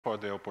For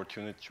the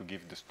opportunity to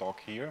give this talk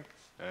here.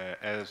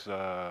 As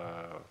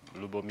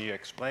Liouvillian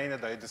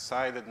explained, I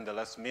decided in the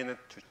last minute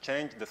to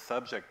change the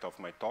subject of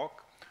my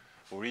talk.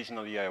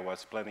 Originally, I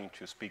was planning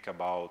to speak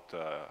about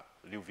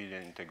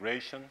Liouvillian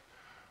integration,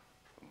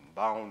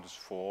 bounds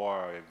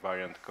for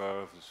invariant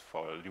curves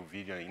for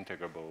Liouvillian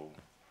integrable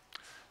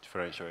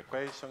differential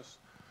equations.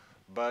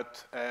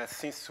 But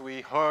since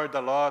we heard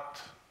a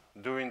lot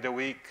during the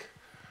week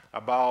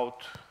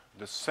about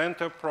the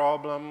center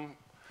problem,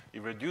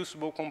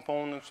 irreducible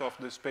components of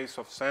the space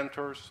of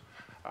centers,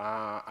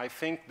 I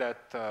think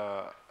that,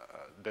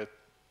 that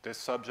this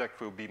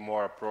subject will be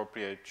more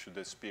appropriate to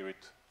the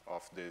spirit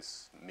of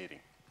this meeting.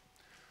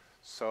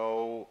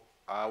 So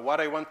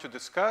what I want to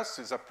discuss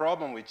is a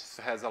problem which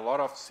has a lot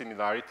of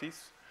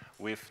similarities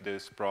with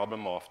this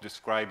problem of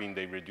describing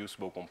the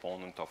irreducible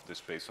component of the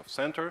space of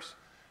centers,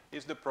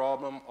 is the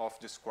problem of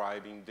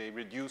describing the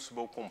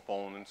irreducible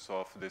components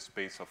of the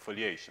space of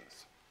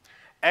foliations.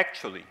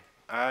 Actually,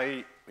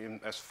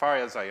 as far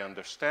as I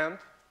understand,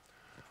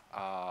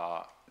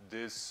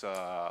 this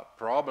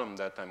problem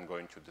that I'm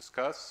going to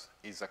discuss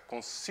is a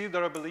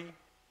considerably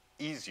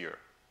easier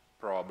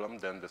problem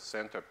than the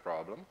center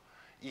problem,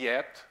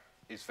 yet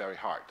it's very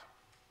hard.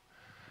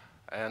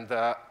 And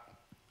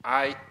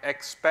I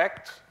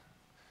expect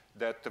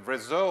that the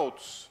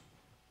results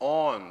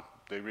on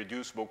the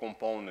irreducible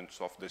components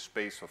of the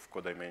space of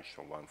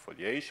codimensional 1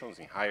 foliations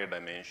in higher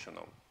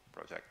dimensional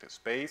projective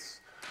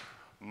space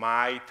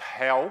might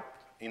help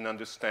in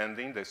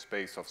understanding the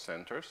space of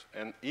centers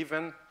and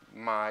even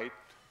might,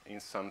 in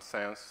some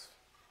sense,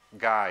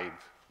 guide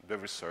the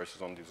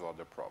researches on this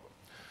other problem.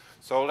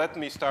 So let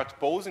me start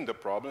posing the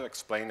problem,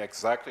 explain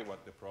exactly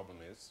what the problem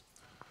is.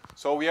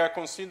 So we are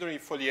considering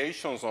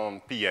foliations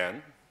on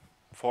Pn.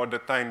 For the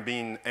time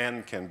being,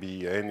 n can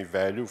be any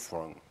value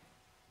from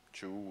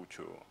 2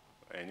 to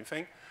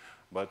anything,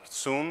 but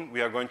soon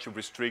we are going to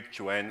restrict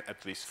to n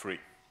at least 3.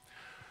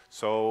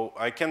 So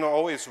I can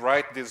always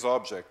write these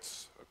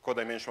objects,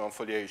 codimensional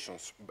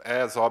foliations,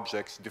 as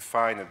objects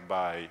defined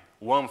by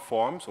 1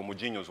 forms,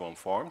 homogeneous 1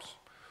 forms.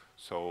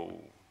 So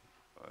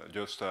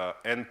just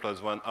n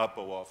plus 1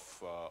 upper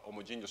of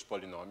homogeneous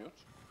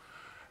polynomials.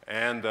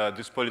 And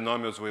these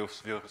polynomials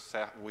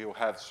will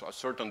have a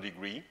certain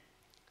degree.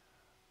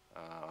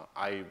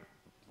 I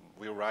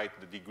will write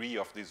the degree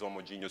of these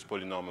homogeneous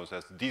polynomials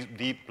as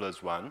d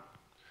plus 1.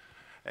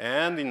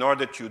 And in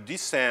order to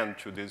descend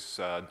to this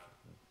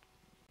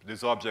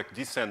object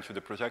descend to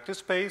the projective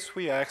space,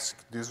 we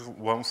ask this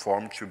 1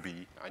 form to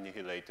be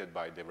annihilated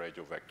by the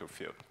radial vector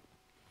field.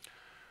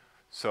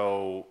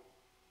 So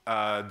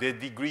the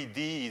degree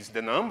d is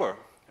the number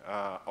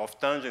of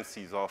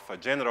tangencies of a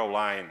general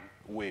line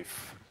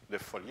with the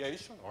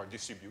foliation or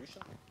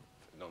distribution.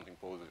 Don't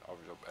impose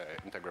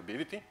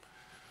integrability.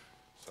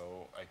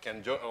 So I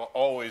can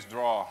always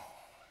draw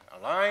a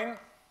line,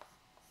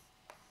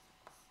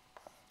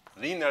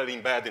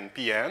 linearly embed in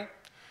Pn,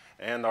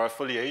 and our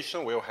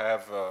foliation will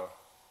have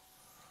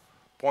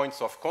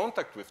points of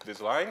contact with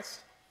these lines.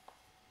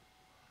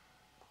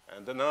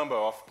 And the number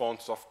of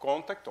points of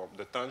contact, or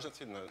the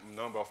tangency, the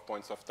number of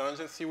points of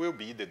tangency will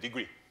be the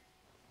degree.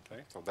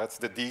 Okay? So that's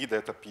the d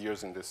that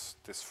appears in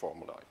this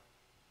formula.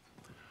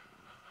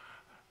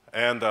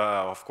 And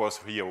of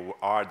course, here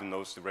R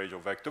denotes the radial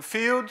vector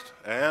field,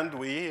 and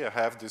we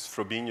have this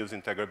Frobenius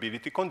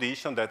integrability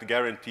condition that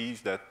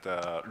guarantees that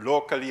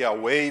locally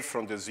away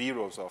from the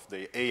zeros of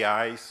the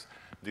AIs,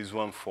 this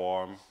 1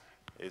 form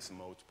is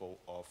multiple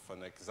of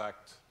an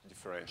exact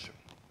differential.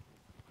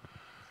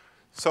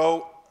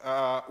 So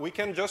we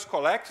can just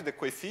collect the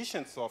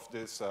coefficients of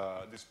this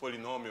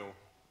polynomial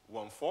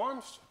 1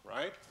 forms,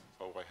 right?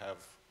 So I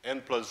have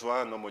n plus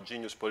 1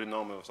 homogeneous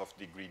polynomials of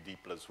degree d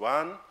plus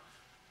 1.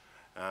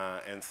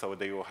 And so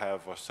they will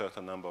have a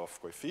certain number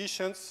of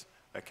coefficients.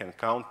 I can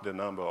count the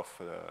number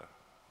of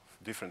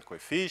different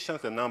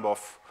coefficients, the number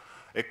of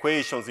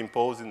equations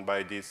imposed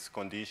by this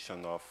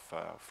condition of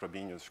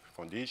Frobenius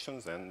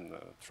conditions, and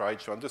try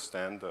to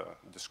understand,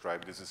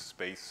 describe this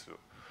space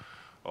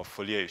of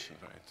foliation,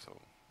 right? So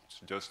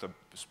it's just a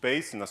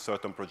space in a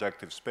certain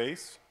projective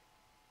space,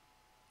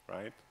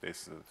 right?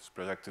 This is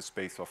projective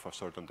space of a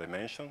certain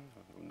dimension.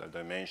 The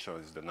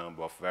dimension is the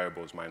number of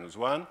variables minus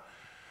 1,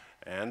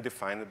 and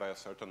defined by a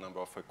certain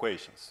number of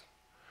equations.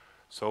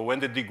 So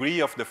when the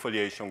degree of the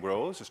foliation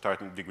grows,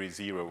 starting with degree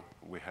 0,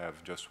 we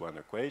have just 1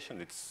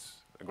 equation. It's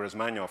a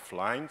Grassmannian of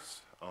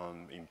lines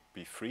in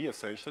P3,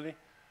 essentially.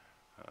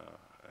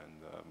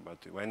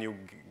 But when you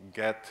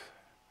get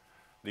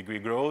degree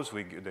grows,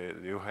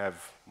 you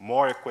have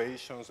more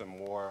equations and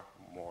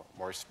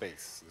more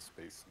space. The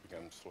space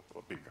becomes a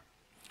little bigger.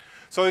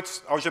 So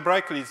it's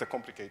algebraically it's a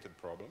complicated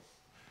problem.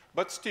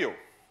 But still,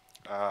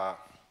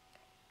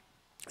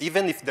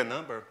 even if the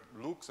number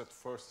looks at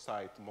first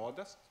sight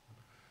modest,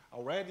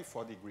 already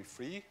for degree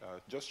 3,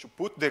 just to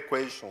put the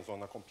equations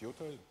on a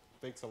computer, it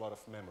takes a lot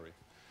of memory.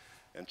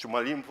 And to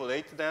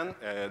manipulate them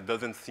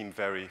doesn't seem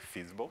very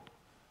feasible,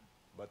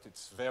 but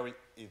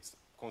it's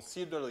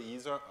considerably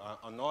easier,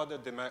 an order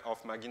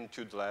of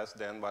magnitude less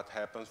than what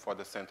happens for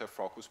the center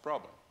focus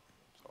problem.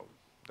 So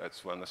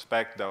That's one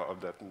aspect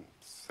of that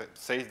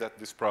says that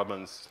this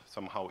problem is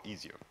somehow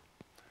easier.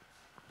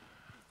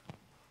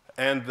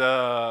 And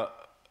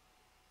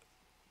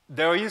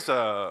there is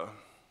a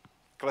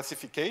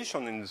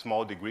classification in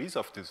small degrees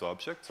of these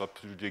objects, up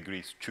to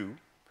degrees 2.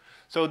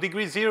 So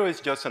degree 0 is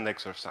just an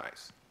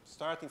exercise.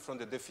 Starting from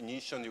the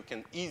definition, you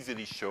can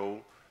easily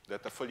show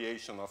that a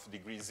foliation of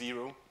degree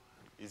 0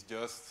 is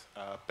just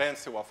a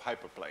pencil of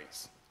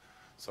hyperplanes.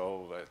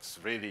 So it's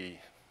really,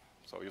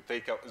 so you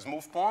take a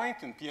smooth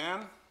point in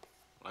Pn,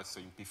 let's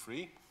say in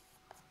P3.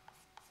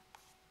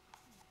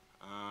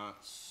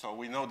 So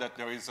we know that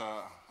there is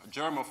a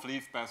germ of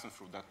leaf passing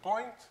through that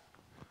point.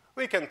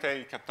 We can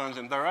take a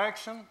tangent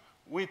direction.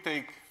 We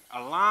take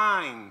a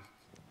line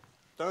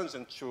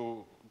tangent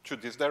to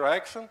this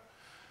direction.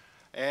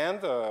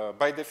 And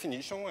by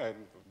definition,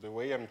 the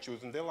way I'm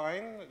choosing the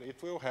line,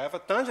 it will have a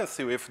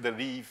tangency with the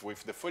leaf,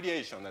 with the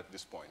foliation at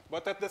this point.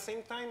 But at the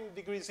same time,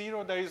 degree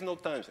 0, there is no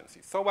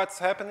tangency. So what's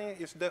happening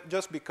is that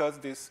just because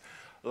this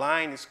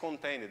line is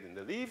contained in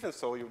the leaf, and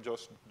so you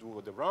just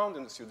do the round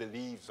and see the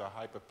leaves are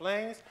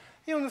hyperplanes.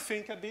 You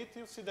think a bit,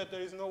 you see that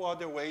there is no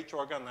other way to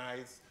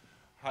organize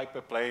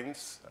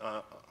hyperplanes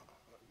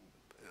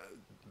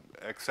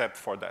except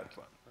for that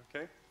one,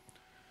 okay?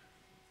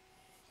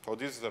 So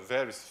this is a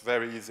very,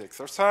 very easy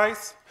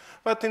exercise.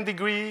 But in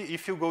degree,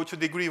 if you go to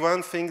degree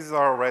 1, things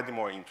are already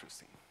more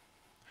interesting.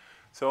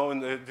 So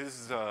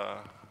this is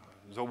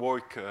the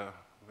work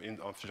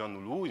of Jean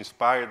Loulou,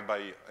 inspired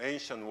by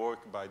ancient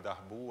work by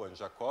Darboux and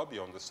Jacobi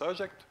on the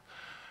subject.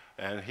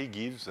 And he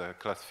gives a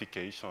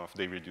classification of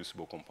the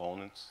irreducible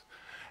components.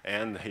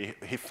 And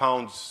he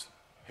found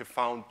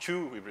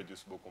 2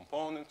 irreducible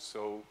components.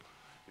 So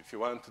if you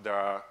want, there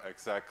are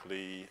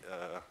exactly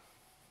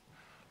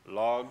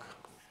log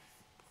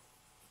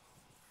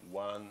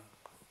 1,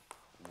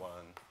 1,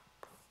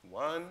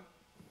 1,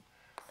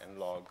 and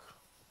log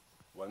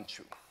 1,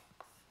 2.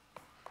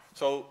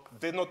 So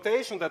the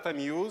notation that I'm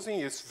using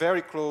is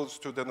very close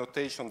to the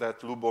notation that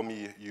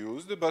Lubomir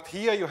used, but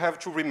here you have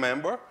to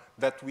remember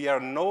that we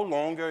are no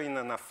longer in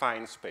an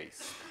affine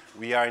space.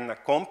 We are in a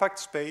compact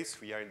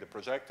space, we are in the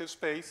projective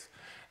space,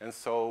 and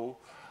so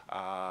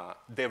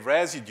the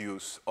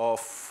residues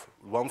of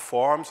one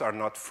forms are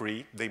not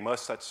free. They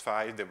must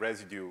satisfy the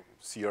residue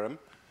theorem.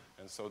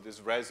 And so this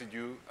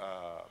residue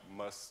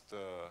must,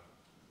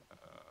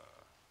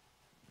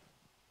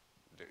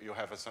 you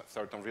have a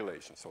certain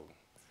relation. So,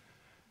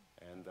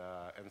 and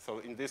so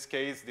in this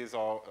case,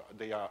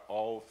 they are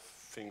all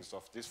things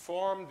of this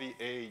form, the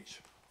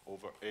age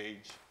over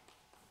age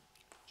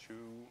 2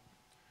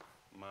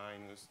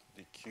 minus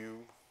the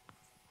q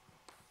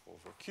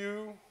over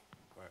q,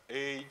 where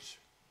age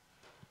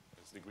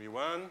is degree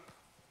 1,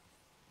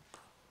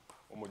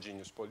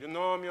 homogeneous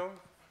polynomial,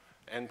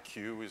 and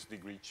q is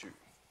degree 2.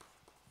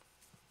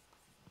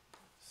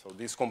 So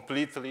this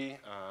completely,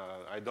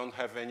 I don't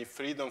have any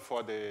freedom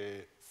for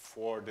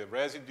the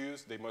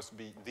residues. They must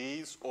be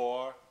these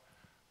or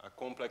a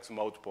complex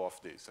multiple of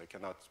this. I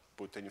cannot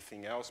put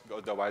anything else,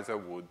 otherwise I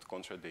would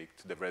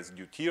contradict the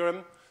residue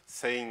theorem.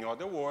 Saying in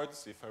other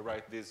words, if I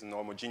write this in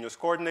homogeneous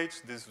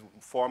coordinates, this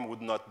form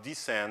would not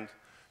descend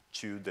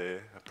to the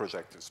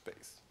projective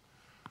space.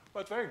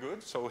 But very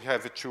good, so we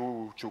have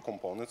two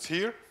components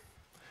here.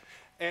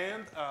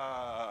 And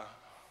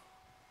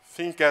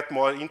things get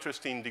more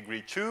interesting in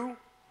degree 2.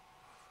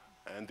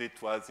 And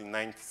it was in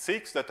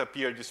 '96 that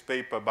appeared this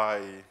paper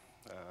by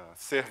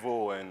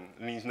Cerveau and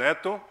Lins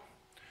Neto,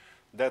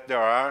 that there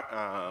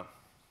are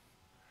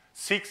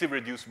 6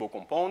 irreducible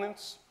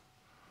components.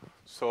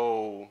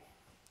 So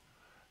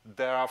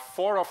there are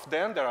 4 of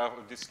them that are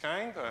of this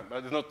kind.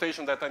 But the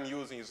notation that I'm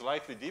using is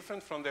slightly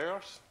different from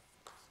theirs.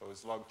 So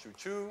it's log 2,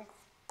 2,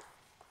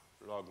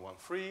 log 1,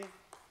 3,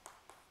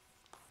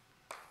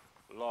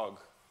 log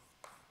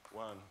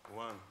 1,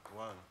 1,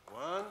 1,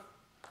 1,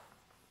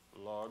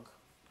 log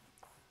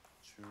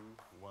 2,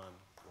 1,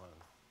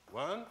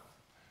 1, 1.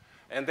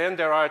 And then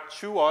there are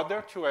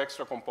 2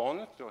 extra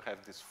components. We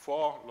have these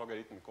 4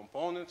 logarithmic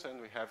components,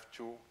 and we have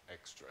 2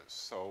 extras.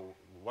 So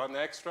one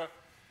extra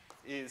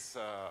is,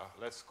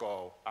 let's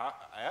call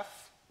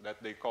F,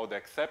 that they call the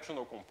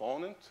exceptional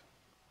component.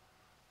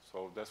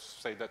 So let's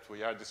say that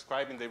we are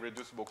describing the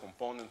irreducible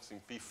components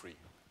in P3.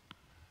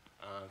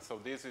 So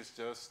this is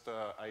just,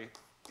 I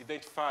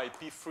identify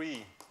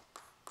P3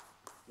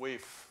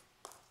 with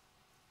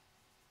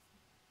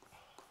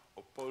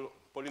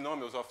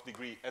polynomials of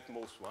degree at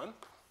most 1,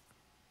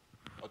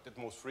 or at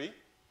most 3.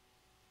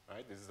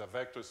 Right? This is a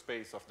vector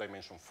space of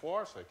dimension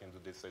 4, so I can do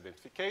this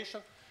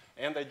identification.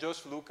 And I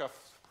just look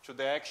to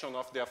the action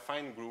of the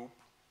affine group.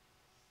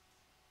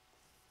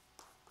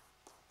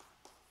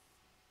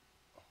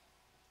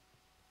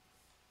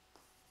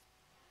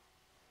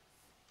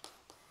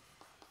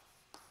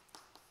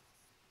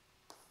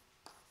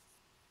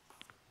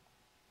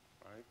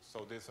 Right?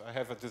 So I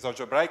have this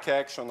algebraic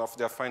action of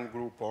the affine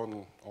group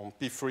on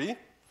P3.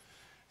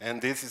 And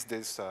this is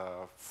this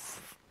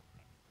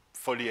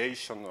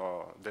foliation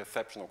or the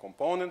exceptional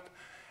component.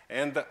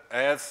 And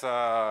as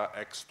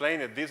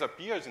explained, this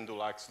appears in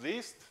Dulac's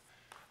list.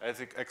 as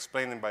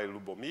explained by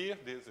Lubomir,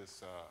 this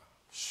is,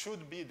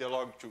 should be the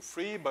log 2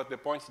 free, but the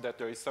point is that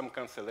there is some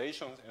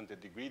cancellation and the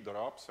degree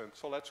drops. And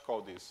so let's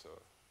call this,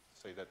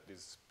 say that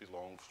this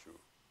belongs to,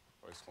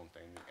 or is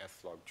contained in S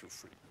log 2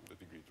 free, the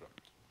degree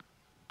drops.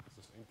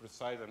 This is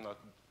imprecise, I'm not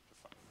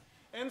defining.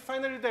 And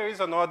finally, there is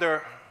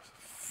another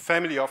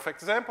family of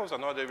examples,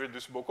 another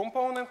irreducible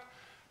component,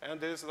 and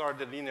these are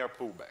the linear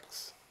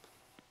pullbacks.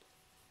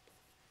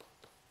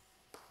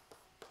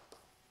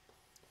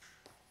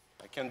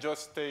 I can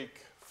just take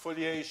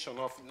foliation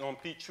of on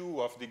P2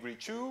 of degree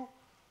 2,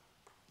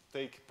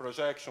 take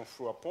projection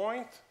through a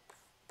point,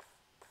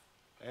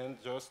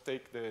 and just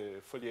take the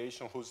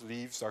foliation whose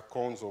leaves are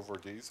cones over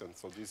this, and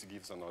so this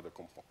gives another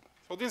component.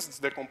 So this is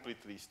the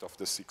complete list of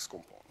the 6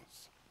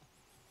 components.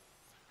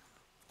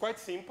 Quite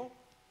simple.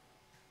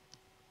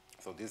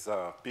 So this is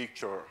a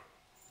picture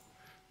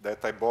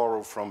that I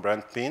borrowed from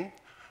Brent Pinn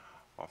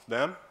of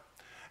them.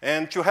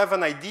 And to have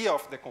an idea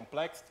of the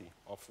complexity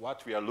of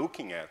what we are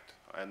looking at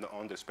and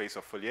on the space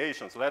of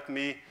foliations, let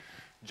me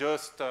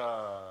just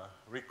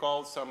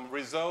recall some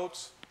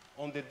results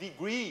on the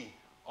degree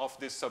of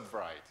this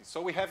subvariety.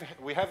 So we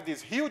have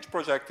this huge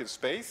projective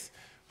space,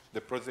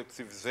 the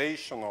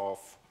projectivization of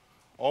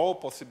all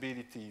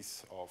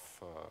possibilities of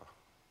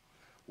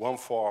one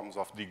forms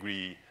of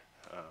degree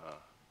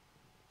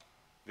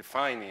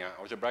defining an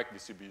algebraic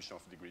distribution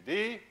of degree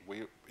D.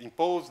 We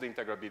impose the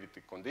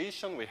integrability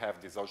condition. We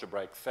have this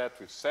algebraic set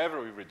with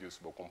several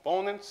irreducible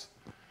components.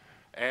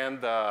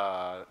 And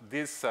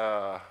this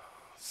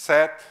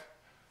set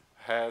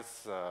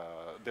has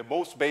the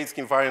most basic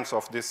invariants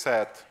of this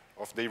set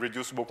of the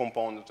irreducible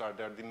components are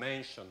their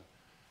dimension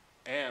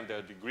and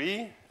their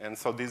degree. And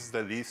so this is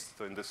the list,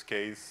 in this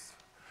case,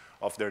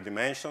 of their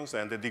dimensions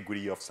and the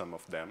degree of some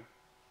of them.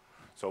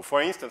 So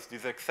for instance,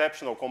 this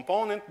exceptional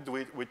component,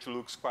 which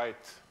looks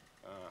quite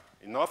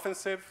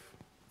inoffensive,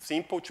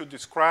 simple to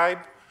describe,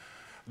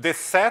 the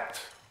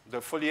set,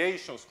 the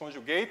foliations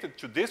conjugated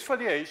to this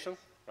foliation,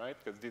 right,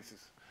 because this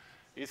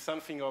is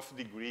something of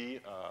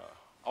degree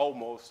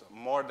almost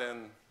more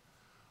than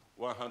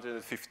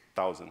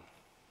 150,000.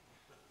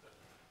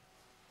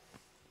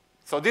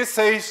 So this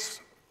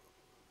says,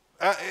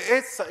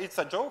 it's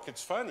a joke,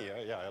 it's funny.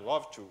 Yeah, I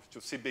love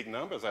to see big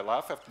numbers. I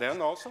laugh at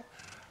them also.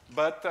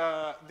 But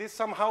this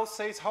somehow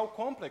says how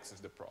complex is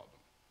the problem.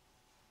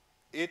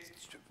 It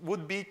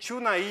would be too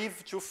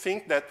naive to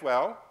think that,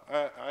 well,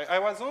 I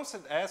was also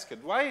asked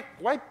why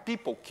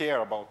people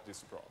care about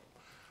this problem.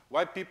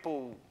 Why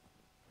people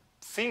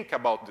think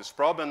about this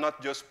problem,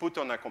 not just put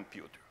on a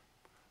computer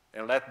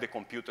and let the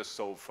computer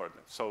solve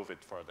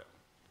it for them.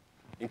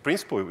 In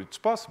principle, it's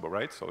possible,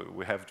 right? So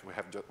we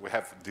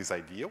have this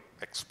ideal,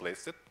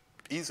 explicit,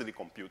 easily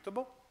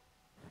computable.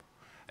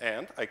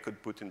 And I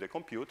could put in the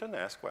computer and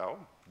ask, well,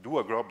 do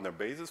a Grosvenor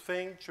basis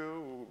thing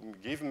to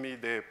give me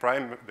the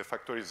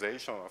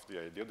factorization of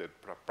the idea, the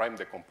prime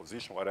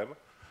decomposition, whatever.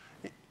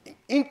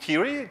 In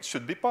theory, it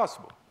should be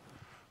possible.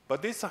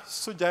 But this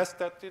suggests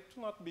that it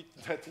will not be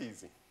that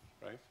easy,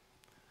 right?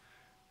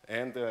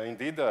 And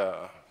indeed,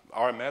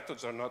 our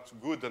methods are not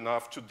good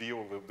enough to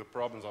deal with the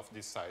problems of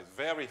this size.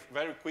 Very,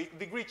 very quick.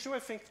 Degree 2, I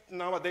think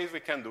nowadays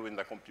we can do in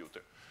the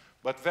computer.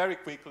 But very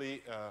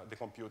quickly, the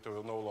computer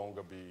will no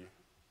longer be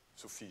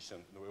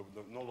sufficient, will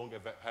no longer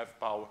have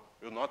power,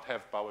 will not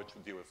have power to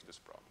deal with this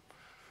problem.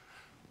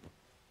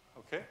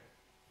 Okay?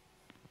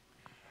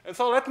 And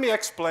so let me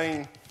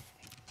explain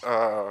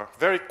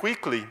very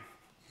quickly.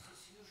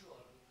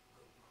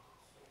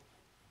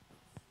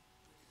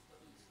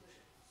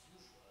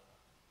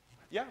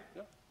 Yeah.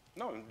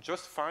 No,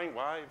 just find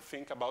why,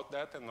 think about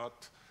that, and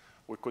not,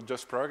 we could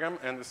just program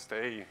and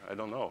stay, I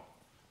don't know,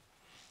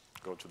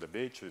 go to the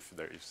beach if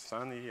there is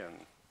sunny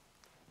and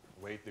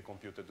wait the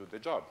computer to do the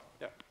job.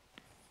 Yeah.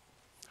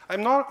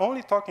 I'm not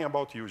only talking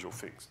about usual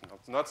things,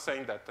 not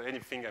saying that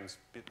anything I'm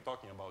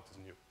talking about is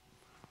new.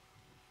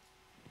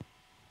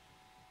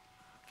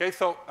 Okay,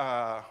 so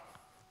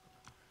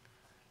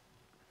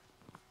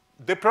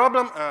the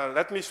problem,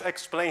 let me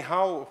explain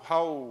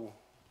how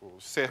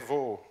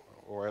Cerveau,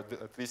 or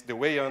at least the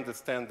way I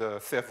understand the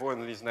Cerveau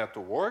and Lins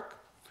network work.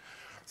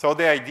 So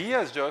the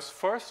idea is just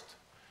first,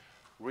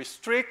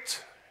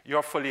 restrict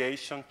your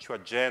foliation to a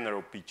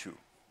general P2,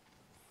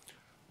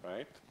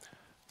 right?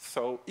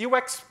 So you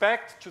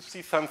expect to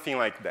see something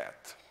like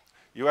that.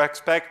 You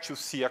expect to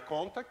see a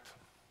contact.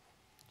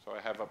 So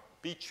I have a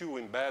P2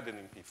 embedded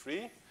in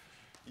P3.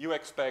 You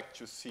expect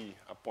to see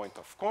a point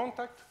of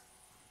contact.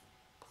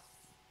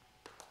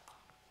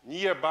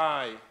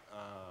 Nearby,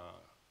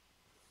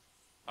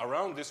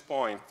 around this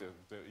point,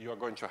 you are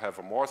going to have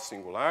a more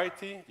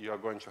singularity. You are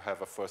going to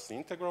have a first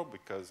integral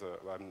because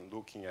I'm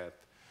looking at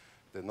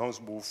the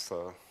non-smooth,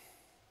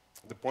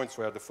 the points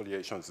where the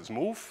foliation is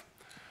smooth.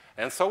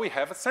 And so we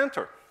have a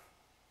center.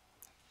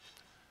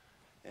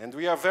 And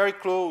we are very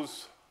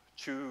close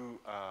to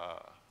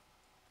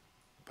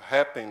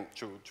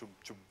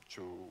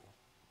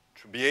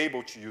to be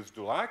able to use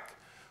Dulac.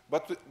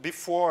 But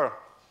before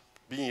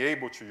being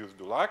able to use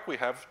Dulac, we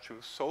have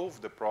to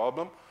solve the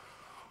problem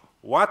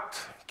what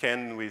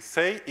can we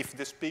say if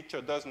this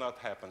picture does not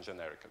happen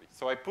generically?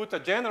 So I put a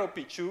general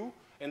P2,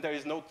 and there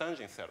is no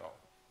tangents at all.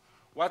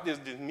 What does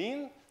this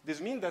mean? This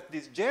means that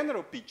this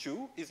general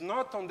P2 is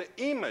not on the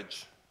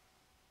image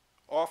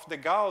of the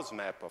Gauss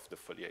map of the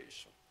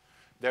foliation.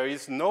 There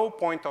is no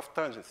point of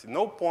tangency.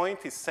 No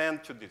point is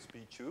sent to this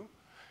P2,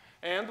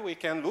 and we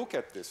can look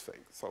at this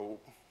thing. So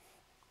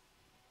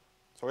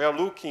we are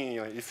looking,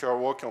 if you are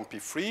working on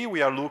P3,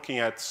 we are looking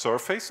at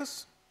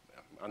surfaces,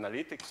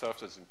 analytic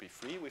surfaces in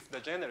P3 with the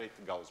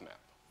generated Gauss map.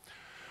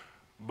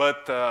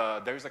 But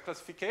there is a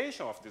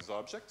classification of these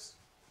objects.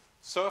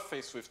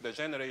 Surface with the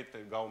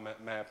generated Gauss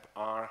map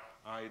are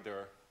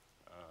either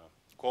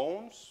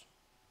cones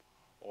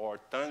or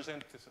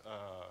tangent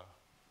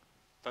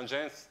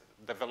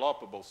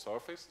developable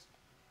surface.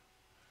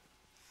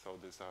 So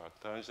these are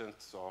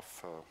tangents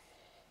of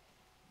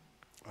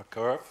a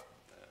curve.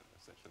 And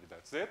essentially,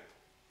 that's it.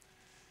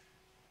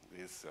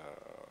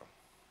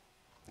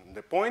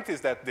 The point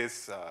is that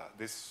these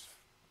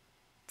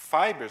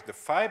fibers, the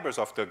fibers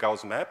of the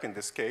Gauss map in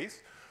this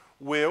case,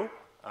 will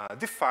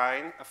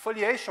define a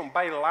foliation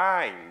by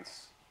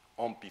lines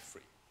on P3.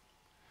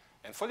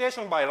 And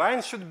foliation by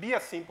lines should be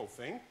a simple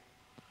thing.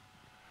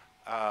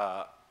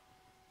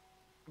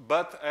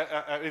 But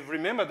I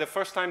remember the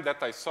first time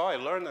that I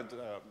learned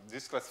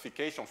this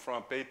classification from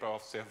a paper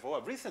of Servo,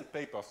 a recent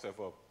paper of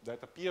Servo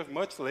that appeared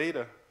much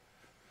later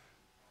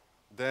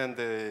than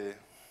the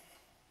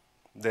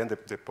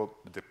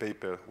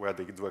paper where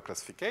they do a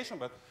classification.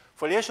 But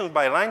foliations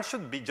by line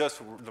should be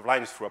just the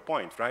lines through a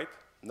point, right?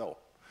 No.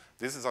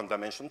 This is on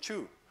dimension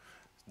 2.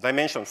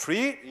 Dimension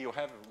 3, you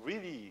have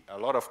really a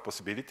lot of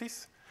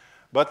possibilities.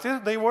 But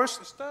they were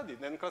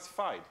studied and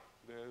classified.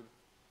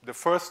 The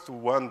first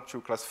one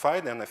to classify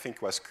them, I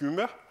think, was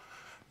Kummer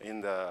in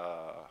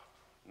the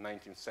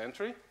 19th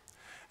century.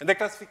 And the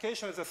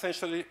classification is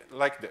essentially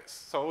like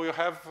this. So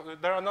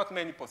there are not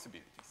many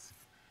possibilities.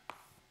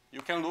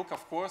 You can look,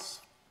 of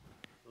course,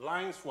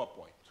 lines for a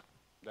point.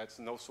 That's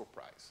no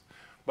surprise.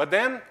 But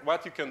then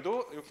what you can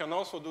do, you can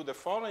also do the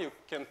following. You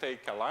can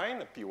take a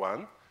line, a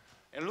P1,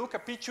 and look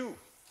at P2.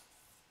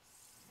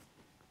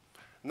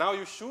 Now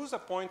you choose a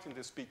point in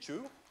this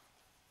P2,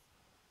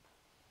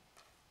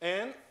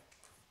 and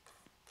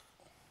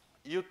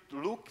you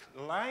look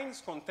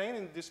lines contained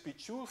in this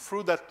P2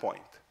 through that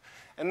point.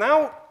 And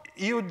now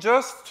you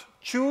just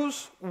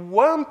choose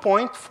one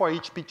point for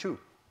each P2,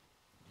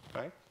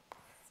 right?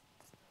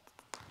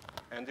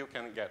 And you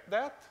can get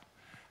that.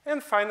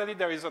 And finally,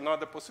 there is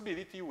another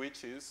possibility,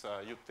 which is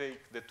you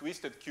take the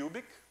twisted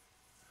cubic,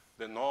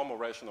 the normal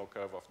rational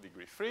curve of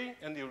degree 3,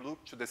 and you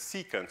look to the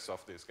secants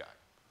of this guy.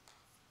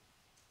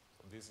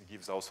 So this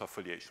gives also a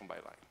foliation by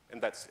line.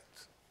 And that's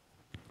it.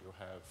 You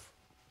have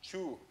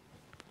two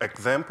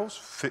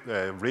examples,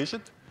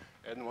 rigid,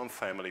 and one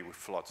family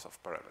with lots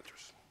of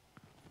parameters.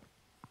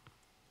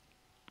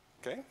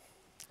 Okay?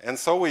 And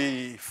so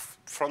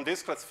from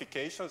this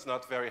classification, it's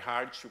not very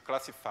hard to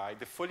classify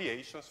the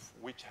foliations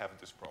which have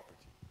this property.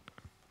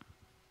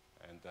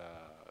 And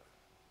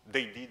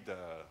they did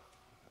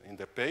in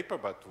the paper,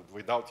 but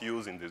without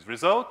using this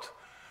result.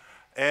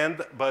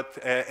 But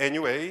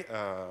anyway,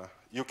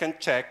 you can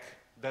check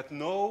that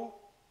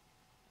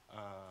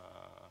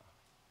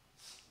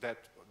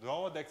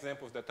all the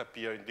examples that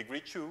appear in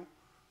degree 2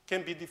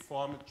 can be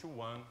deformed to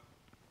one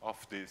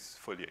of these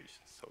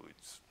foliations. So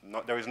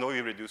there is no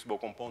irreducible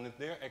component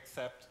there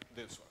except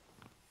this one.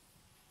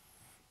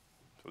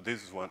 So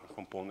this is one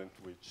component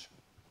which,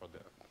 for the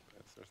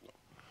answer is no.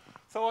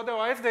 So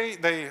otherwise,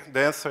 the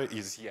answer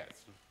is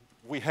yes.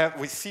 We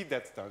see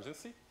that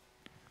tangency.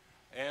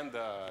 And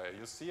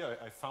you see,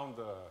 I found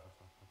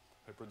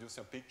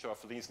reproducing a picture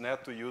of Linz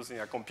Neto using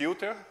a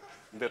computer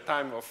in the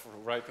time of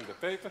writing the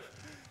paper,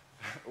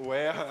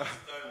 where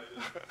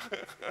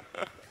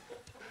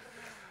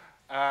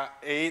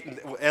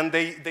and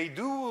they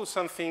do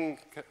something,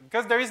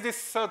 because there is this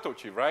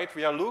subtlety, right?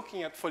 We are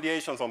looking at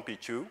foliations on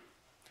P2.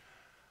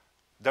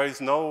 There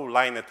is no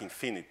line at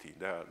infinity.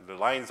 The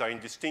lines are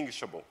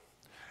indistinguishable.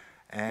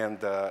 And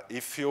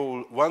if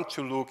you want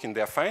to look in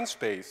the affine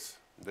space,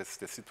 that's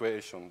the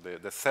situation,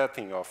 the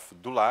setting of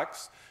Dulac,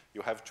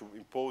 you have to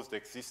impose the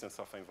existence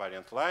of an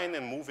invariant line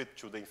and move it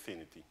to the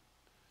infinity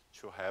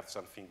to have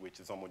something which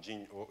is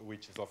homogeneous,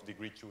 which is of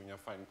degree 2 in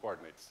affine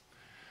coordinates.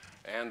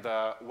 And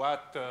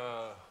what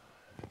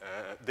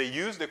they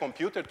use the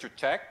computer to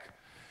check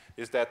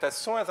is that as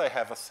soon as I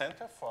have a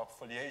center for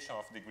foliation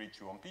of degree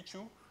 2 on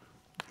P2,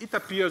 it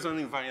appears an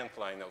invariant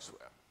line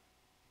elsewhere.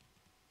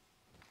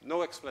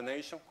 No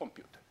explanation,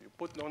 computer. You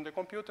put it on the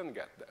computer and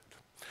get that.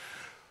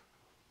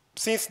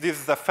 Since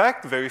this is a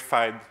fact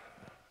verified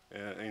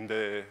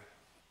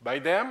by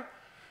them,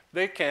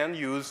 they can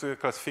use a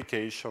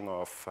classification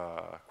of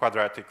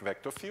quadratic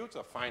vector fields,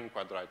 affine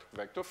quadratic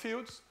vector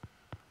fields,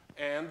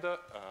 and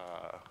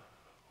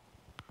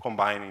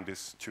combining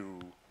these two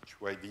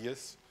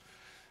ideas,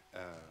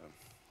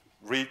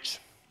 reach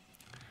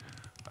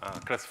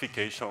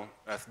classification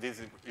as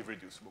this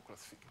irreducible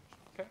classification.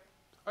 Okay?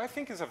 I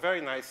think it's a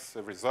very nice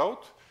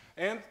result.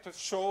 And it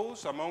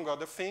shows, among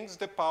other things,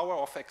 the power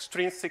of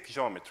extrinsic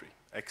geometry,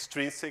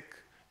 extrinsic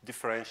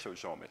differential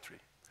geometry.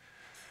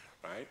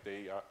 Right?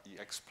 They are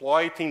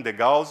exploiting the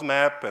Gauss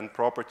map and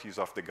properties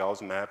of the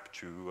Gauss map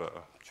to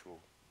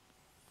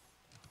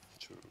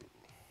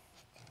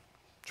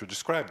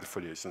describe the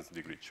foliations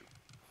degree 2.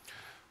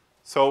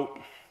 So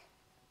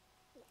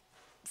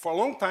for a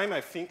long time, I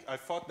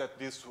thought that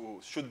this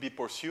should be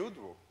pursued,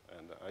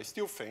 and I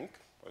still think,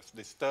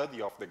 the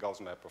study of the Gauss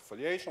map of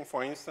foliation.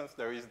 For instance,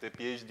 there is the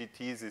PhD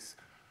thesis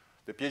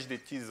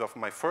of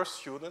my first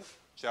student,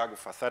 Thiago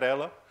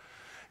Fassarella,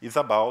 is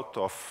about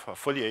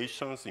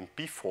foliations in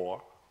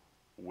P4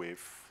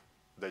 with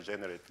the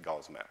generated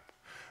Gauss map.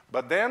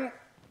 But then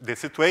the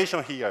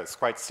situation here is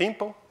quite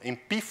simple. In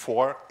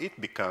P4, it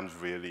becomes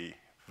really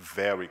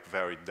very,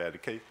 very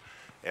delicate,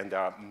 and there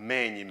are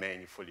many,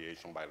 many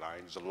foliation by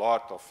lines, a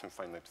lot of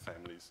infinite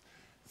families.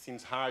 It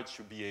seems hard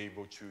to be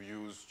able to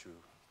use to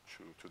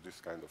this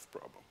kind of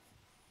problem.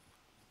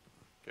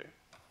 Okay.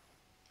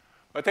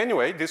 But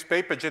anyway, this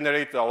paper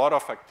generated a lot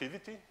of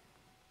activity,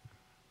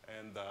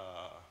 and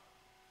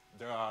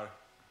there are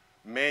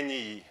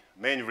many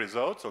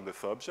results on the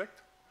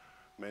subject,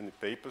 many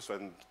papers,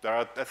 and there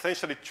are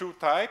essentially two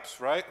types,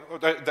 right?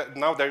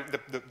 Now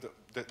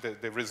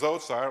the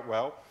results are,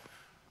 well,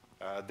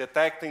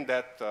 detecting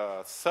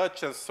that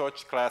such and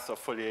such class of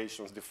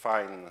foliations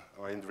define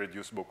an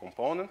irreducible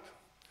component.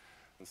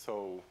 And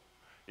so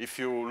if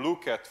you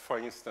look at, for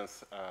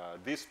instance,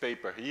 this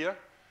paper here,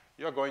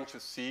 you're going to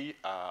see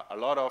a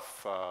lot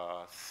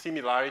of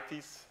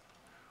similarities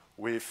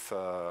with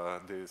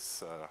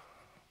these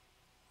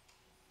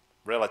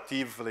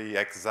relatively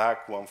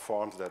exact one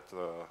forms that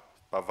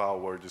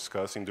Paval were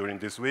discussing during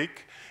this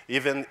week,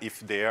 even if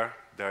there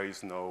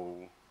is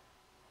no,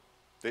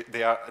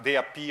 they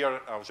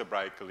appear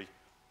algebraically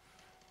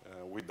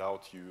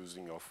without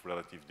using of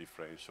relative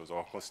differentials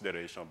or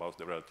consideration about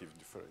the relative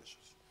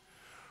differentials.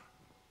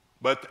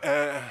 But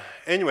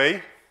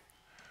anyway,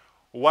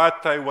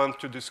 what I want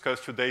to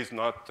discuss today is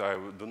not, I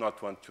do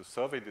not want to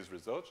survey these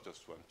results,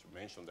 just want to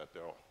mention that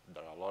there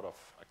are a lot of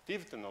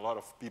activity and a lot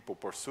of people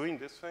pursuing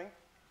this thing.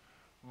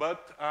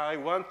 But I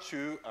want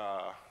to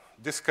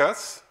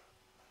discuss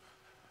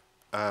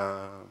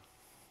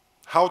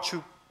how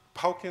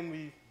can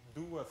we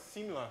do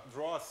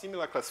draw a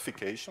similar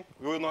classification.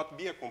 It will not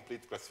be a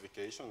complete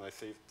classification, I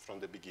say from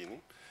the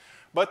beginning,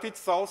 but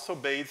it's also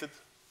based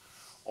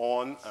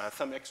on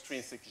some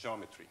extrinsic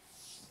geometry.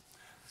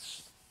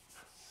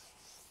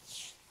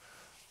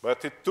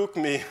 But it took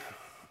me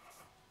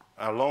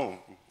a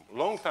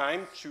long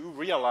time to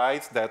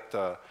realize that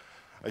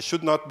I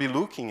should not be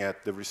looking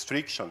at the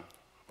restriction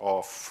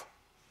of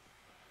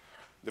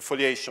the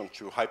foliation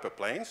to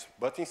hyperplanes,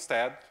 but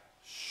instead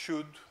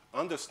should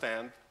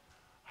understand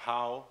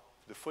how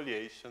the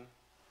foliation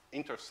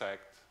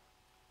intersect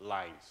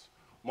lines.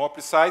 More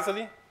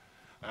precisely,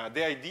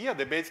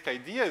 the basic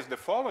idea is the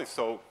following.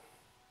 So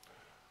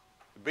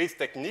the basic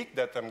technique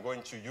that I'm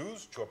going to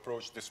use to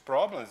approach this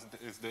problem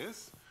is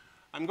this.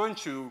 I'm going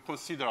to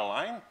consider a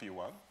line,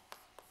 P1,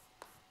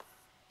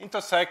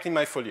 intersecting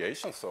my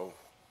foliation. So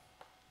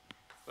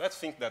let's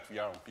think that we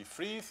are on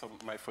P3, so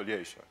my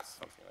foliation is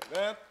something like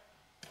that.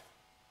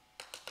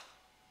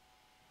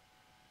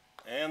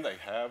 And I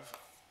have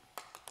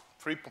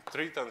three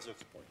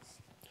tangent points.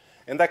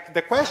 And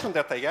the question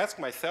that I ask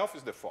myself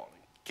is the following.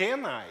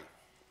 Can I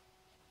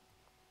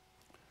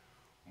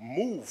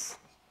move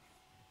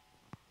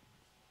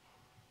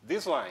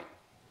this line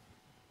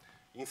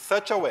in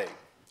such a way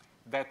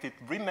that it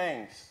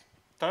remains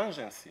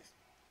tangent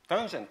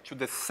to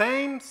the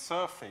same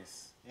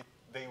surface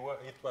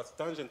it was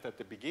tangent at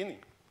the beginning?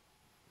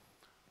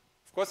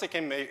 Of course, I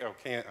can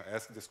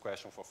ask this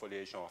question for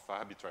foliation of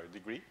arbitrary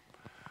degree,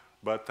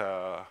 but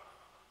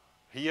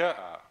here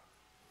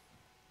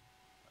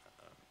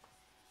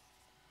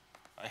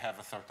I have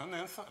a certain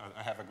answer.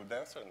 I have a good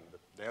answer, and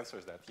the answer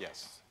is that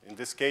yes. In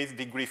this case,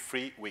 degree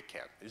 3, we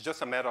can. It's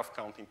just a matter of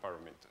counting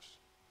parameters,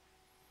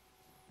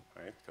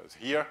 right? Because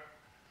here,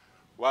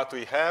 what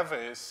we have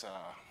is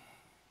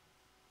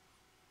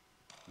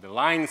the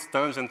lines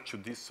tangent to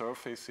this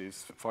surface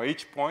is, for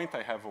each point,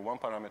 I have a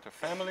 1-parameter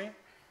family,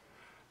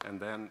 and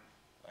then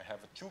I have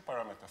a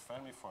 2-parameter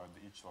family for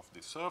each of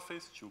the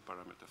surface,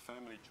 2-parameter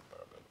family,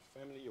 2-parameter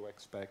family. You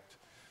expect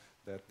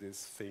that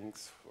these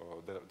things,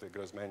 or the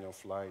Grassmann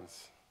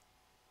lines,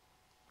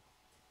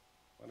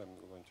 what I'm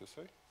going to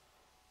say?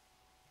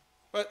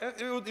 But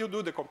you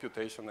do the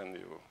computation and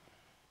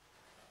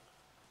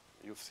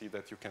you see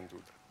that you can do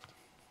that.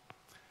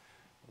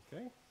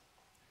 Okay?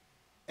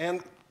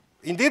 And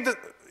indeed,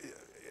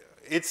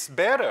 it's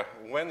better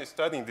when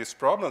studying these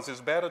problems, it's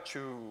better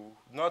to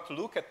not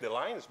look at the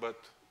lines, but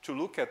to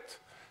look at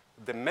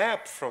the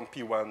map from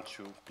P1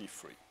 to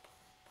P3.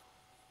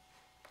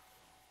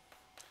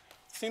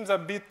 Seems a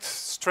bit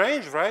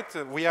strange, right?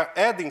 We are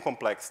adding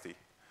complexity.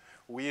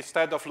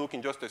 Instead of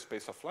looking just the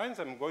space of lines,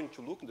 I'm going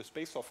to look in the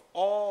space of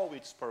all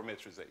its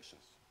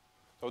parametrizations.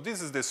 So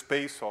this is the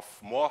space of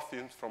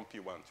morphisms from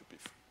P1 to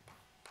P3.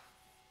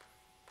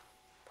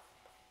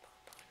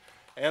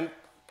 And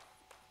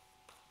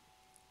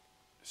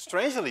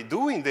strangely,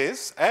 doing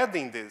this,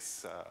 adding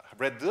this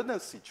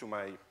redundancy to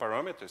my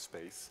parameter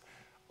space,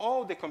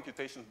 all the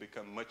computations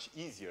become much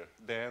easier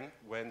than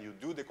when you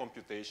do the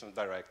computation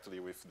directly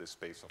with the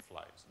space of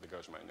lines, the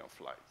Gaussian of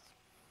lines.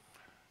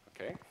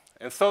 Okay?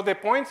 And so the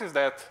point is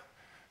that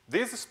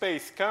this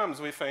space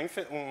comes with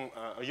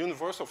a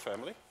universal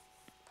family.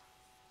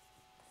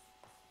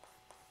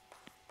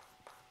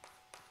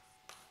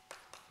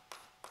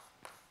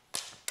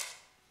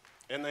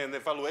 And an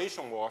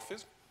evaluation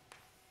morphism,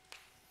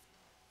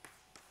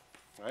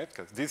 right?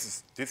 Because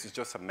this is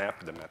just a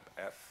map, the map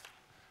F,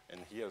 and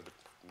here's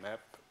the map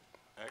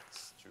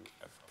X to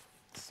F of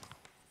X.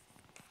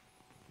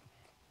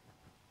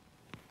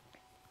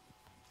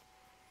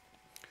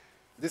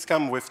 This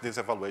comes with this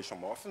evaluation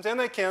morphism,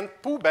 and I can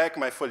pull back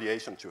my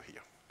foliation to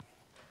here.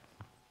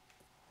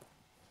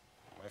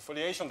 My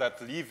foliation that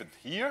lived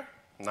here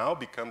now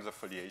becomes a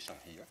foliation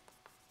here.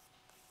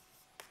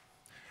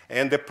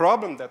 And the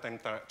problem that I'm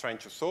trying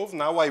to solve,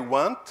 now I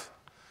want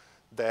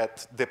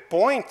that the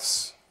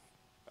points,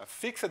 a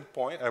fixed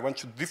point, I want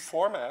to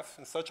deform F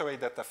in such a way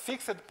that a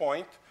fixed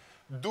point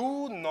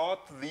do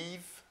not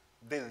leave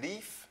the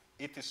leaf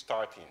it is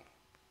starting.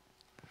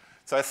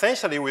 So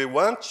essentially, we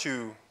want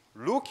to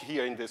look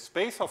here in the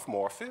space of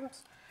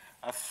morphisms,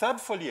 a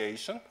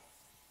subfoliation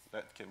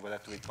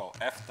that we call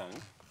F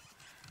time,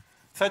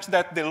 such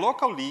that the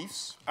local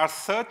leaves are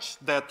such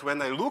that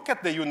when I look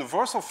at the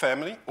universal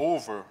family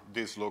over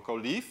this local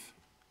leaf,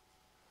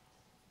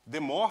 the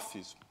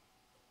morphism,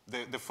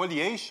 the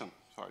foliation,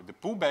 sorry, the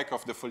pullback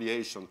of the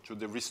foliation to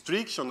the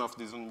restriction of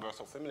this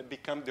universal family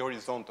become the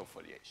horizontal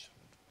foliation.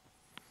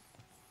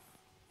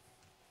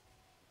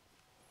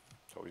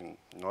 So in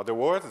other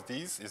words,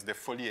 this is the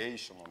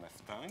foliation on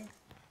F time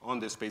on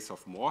the space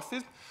of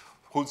morphism,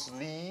 whose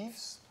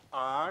leaves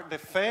are the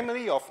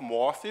family of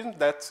morphisms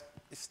that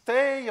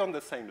stay on the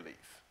same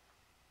leaf.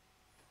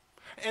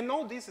 And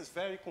all this is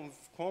very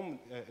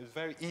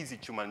easy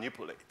to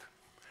manipulate,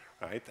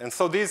 right? And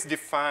so this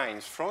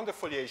defines, from the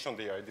foliation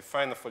there, I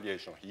define a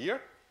foliation here.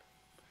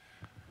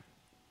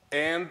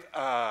 And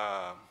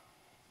I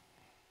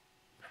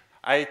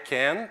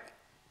can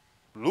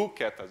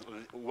look at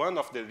one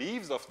of the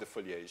leaves of the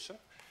foliation,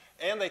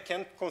 and I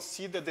can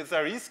consider the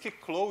Zariski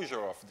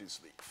closure of these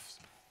leaves.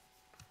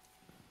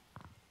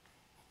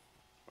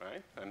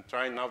 Right? I'm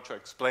trying now to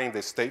explain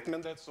the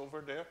statement that's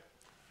over there.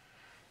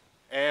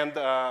 And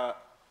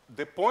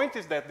the point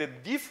is that the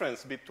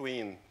difference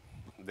between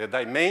the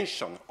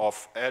dimension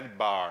of L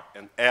bar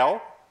and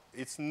L,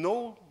 it's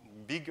no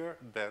bigger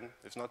than,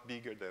 it's not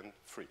bigger than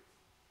 3,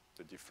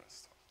 the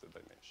difference of the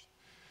dimension.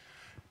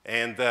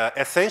 And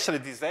essentially,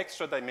 this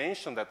extra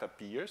dimension that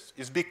appears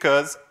is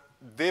because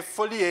the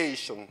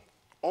foliation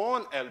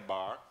on L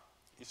bar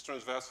is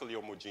transversally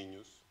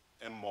homogeneous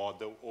and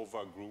model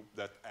over a group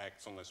that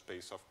acts on a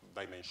space of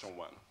dimension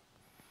 1.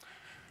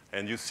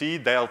 And you see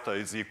delta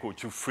is equal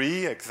to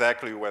 3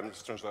 exactly when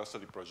it's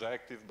transversally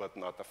projective but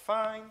not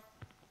affine.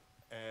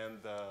 And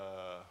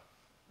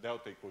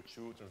delta equal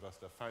 2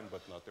 transversely affine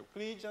but not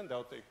Euclidean.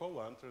 Delta equal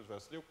 1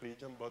 transversely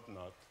Euclidean but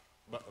not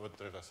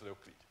transversely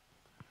Euclidean.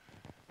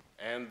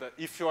 And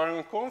if you are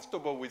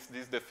uncomfortable with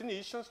these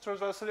definitions,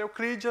 transversally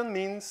Euclidean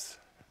means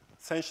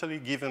essentially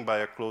given by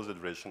a closed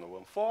rational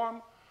one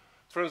form.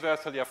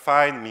 Transversally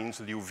affine means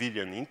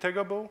Liouvillian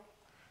integrable.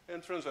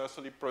 And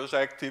transversally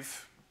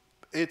projective,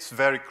 it's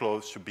very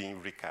close to being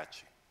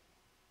Riccati.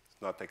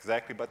 It's not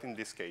exactly, but in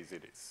this case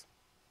it is.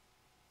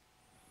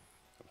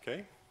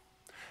 Okay?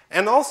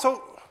 And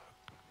also,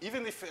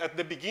 even if at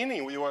the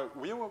beginning we were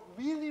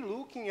really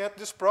looking at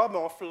this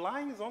problem of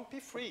lines on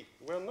P3,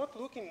 we're not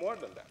looking more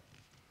than that.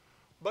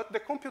 But the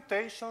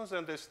computations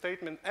and the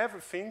statement,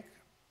 everything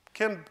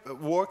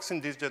works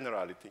in this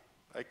generality.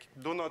 I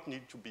do not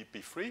need to be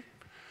P3.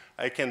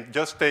 I can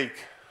just take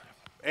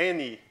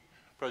any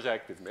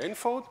projective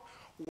manifold.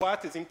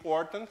 What is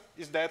important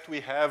is that we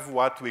have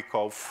what we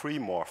call free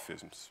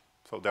morphisms.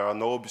 So there are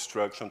no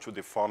obstructions to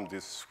deform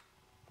these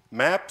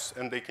maps,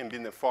 and they can be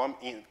deformed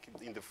in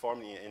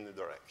any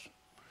direction.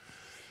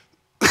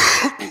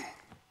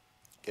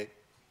 Okay.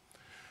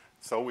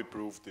 So we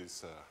proved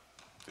this,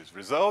 this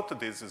result.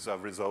 This is a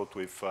result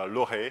with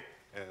Loret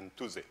and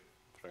Touzé,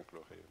 Frank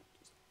Loret and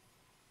Touzé.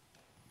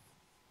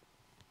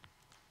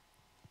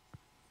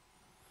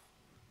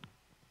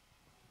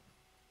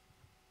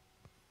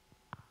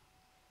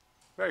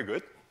 Very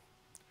good.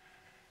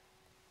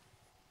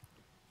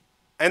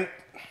 And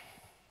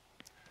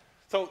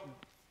so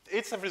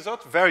it's a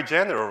result very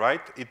general,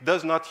 right? It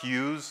does not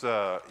use,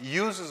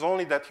 uses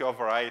only that your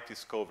variety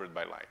is covered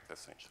by light,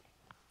 essentially.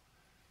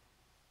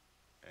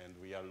 And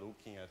we are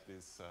looking at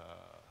this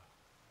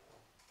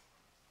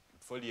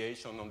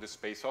foliation on the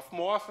space of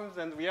morphisms,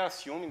 and we are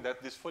assuming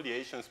that this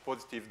foliation is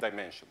positive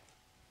dimension.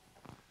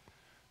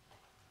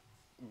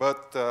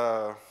 But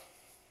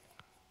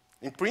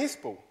in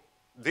principle,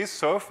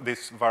 this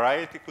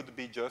variety could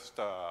be just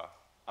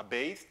a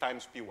base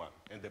times P1,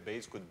 and the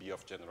base could be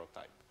of general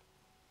type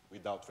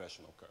without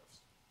rational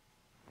curves.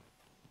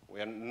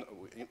 In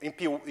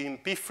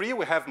P3,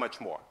 we have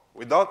much more.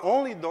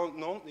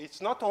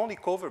 It's not only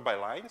covered by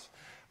lines,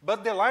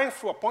 but the line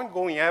through a point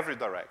going every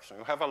direction.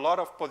 You have a lot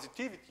of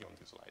positivity on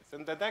these lines.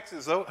 And the next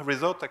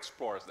result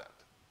explores that.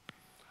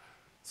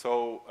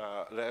 So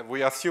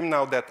we assume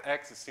now that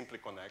X is simply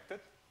connected,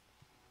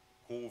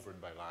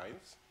 covered by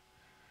lines.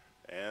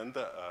 And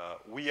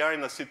we are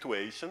in a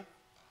situation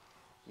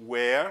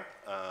where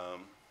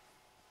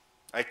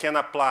I can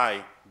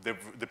apply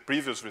the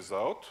previous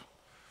result.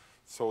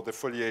 So the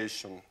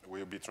foliation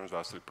will be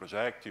transversely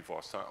projective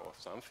or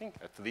something,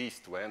 at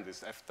least when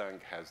this F-tang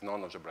has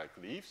non-algebraic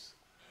leaves.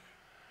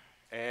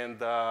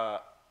 And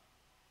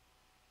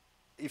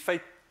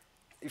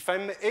if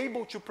I'm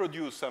able to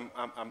produce a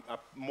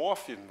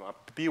morphism, a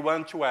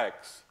P1 to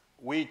X,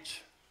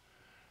 which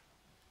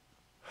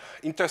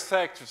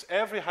intersects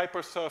every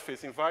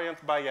hypersurface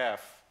invariant by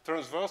F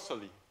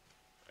transversally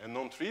and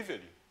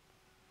non-trivially,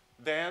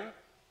 then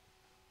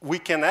we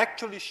can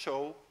actually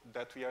show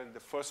that we are in the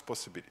first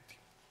possibility,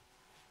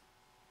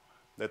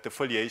 that the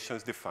foliation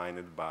is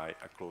defined by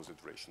a closed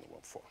rational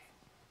one form.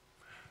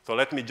 So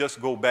let me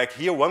just go back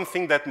here. One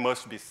thing that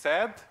must be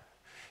said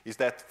is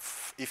that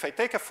if I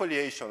take a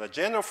foliation, a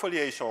general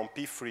foliation on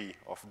P3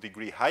 of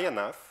degree high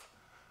enough,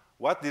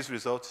 what this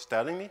result is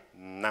telling me?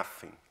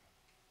 Nothing.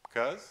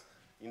 Because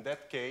in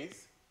that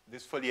case,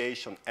 this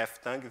foliation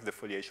F-tang is the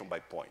foliation by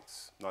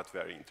points. Not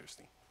very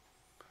interesting.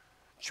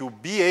 To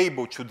be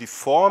able to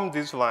deform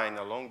this line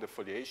along the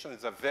foliation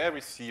is a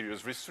very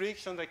serious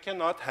restriction. I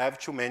cannot have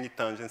too many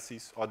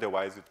tangencies,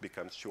 otherwise it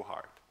becomes too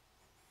hard.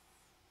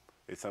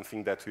 It's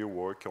something that will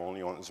work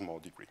only on a small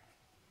degree.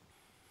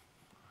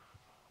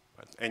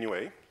 But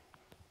anyway,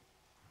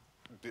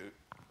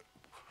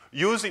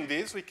 using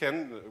this, we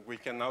can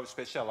now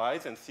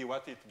specialize and see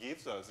what it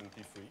gives us in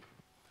P3.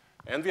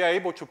 And we are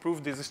able to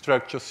prove this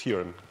structure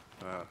theorem.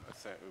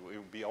 It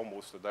will be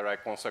almost a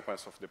direct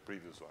consequence of the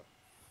previous one.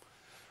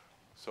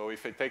 So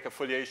if I take a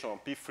foliation on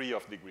P3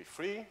 of degree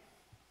 3,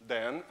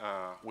 then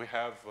we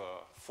have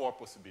 4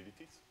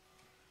 possibilities.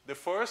 The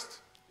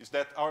first is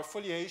that our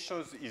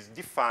foliation is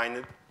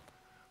defined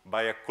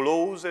by a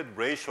closed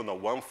rational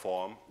one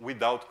form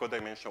without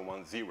codimension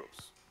 1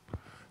 zeros.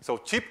 So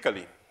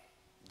typically,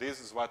 this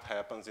is what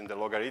happens in the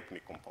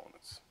logarithmic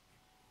components.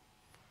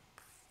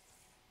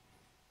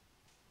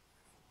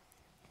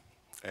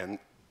 And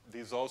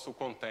this also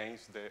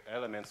contains the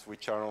elements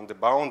which are on the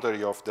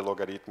boundary of the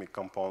logarithmic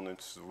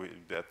components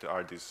that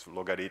are these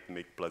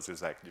logarithmic plus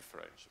exact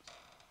differentials.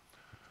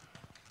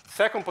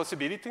 Second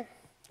possibility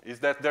is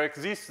that there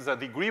exists a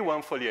degree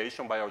 1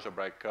 foliation by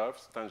algebraic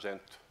curves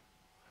tangent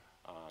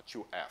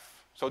to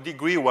F. So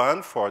degree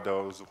 1, for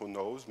those who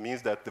knows,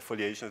 means that the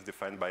foliation is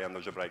defined by an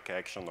algebraic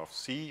action of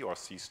C or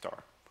C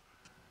star.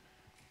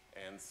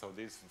 And so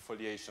this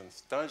foliation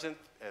is tangent,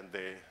 and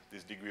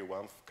this degree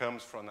 1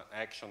 comes from an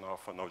action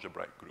of an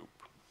algebraic group.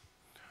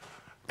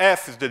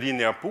 F is the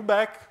linear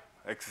pullback,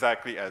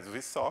 exactly as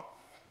we saw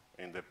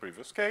in the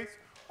previous case,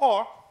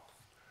 or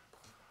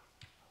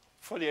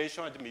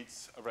foliation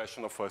admits a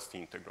rational first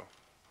integral.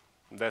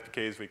 In that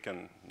case, we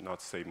can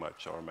not say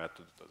much. Our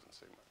method doesn't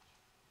say much.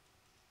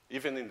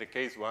 Even in the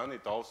case 1,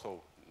 it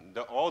also,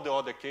 all the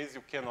other cases,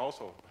 you can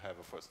also have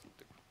a first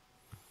integral.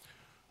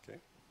 Okay?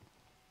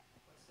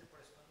 What's the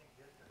corresponding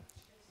delta?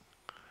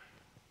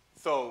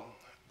 So,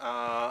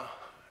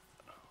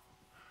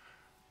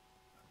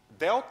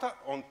 delta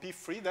on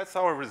P3, that's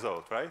our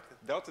result, right?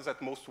 Delta is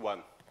at most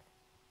 1.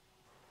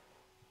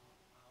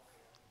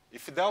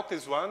 If delta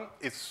is 1,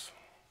 it's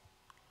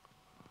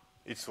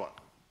 1.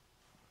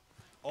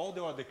 All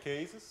the other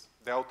cases,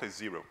 delta is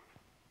 0.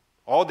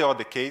 All the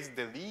other cases,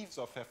 the leaves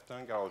of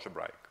F-tang are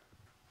algebraic.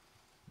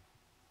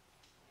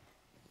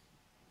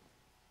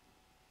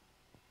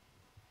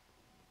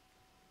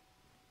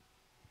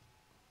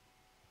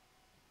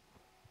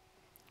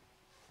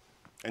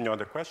 Any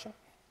other question?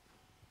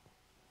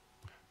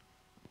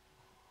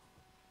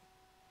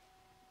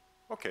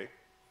 Okay.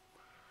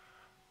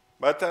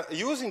 But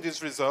using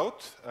this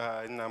result,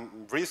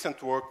 in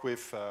recent work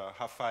with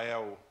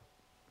Rafael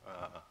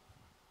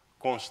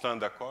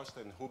Constant da Costa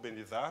and Ruben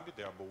Lizarbi,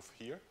 they are both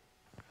here,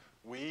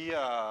 we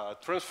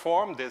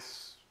transform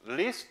this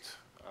list,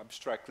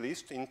 abstract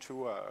list,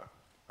 into a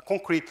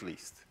concrete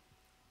list,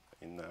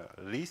 in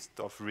a list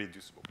of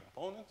reducible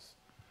components.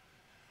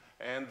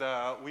 And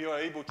we are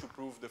able to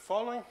prove the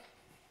following,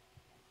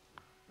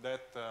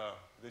 that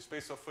the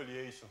space of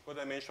foliation,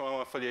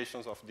 codimensional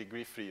foliations of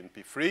degree 3 in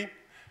P3,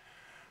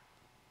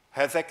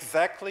 has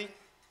exactly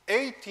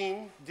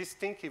 18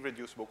 distinct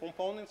irreducible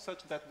components,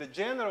 such that the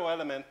general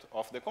element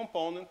of the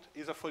component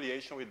is a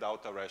foliation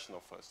without a rational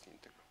first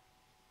integral.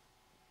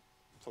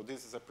 So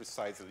this is a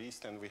precise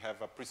list, and we have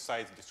a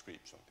precise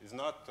description. It's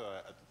not,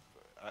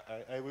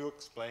 I will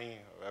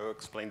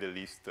explain the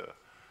list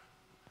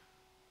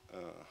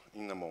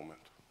in a moment.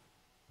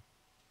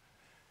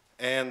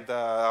 And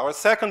our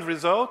second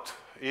result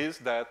is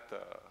that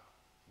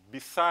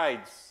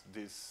besides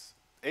these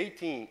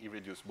 18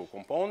 irreducible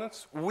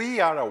components, we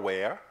are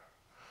aware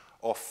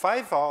of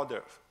five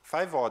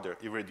other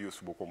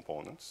irreducible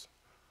components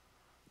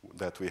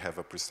that we have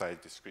a precise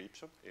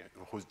description,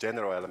 whose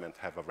general element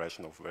have a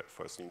rational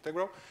first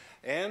integral.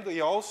 And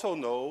we also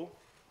know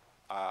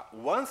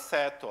one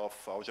set of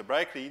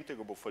algebraically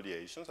integrable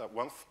foliations,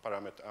 one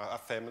parameter, a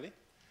family,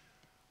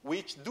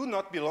 which do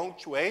not belong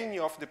to any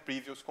of the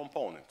previous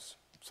components.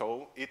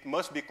 So it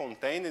must be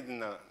contained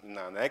in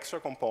an extra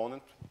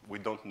component. We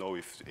don't know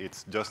if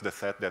it's just the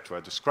set that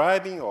we're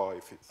describing or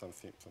if it's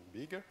something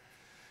bigger.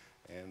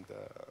 And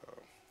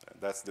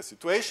that's the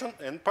situation.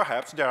 And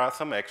perhaps there are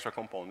some extra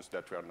components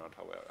that we are not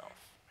aware of.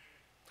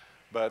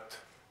 But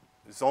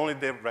it's only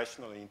the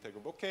rationally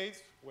integrable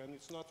case. When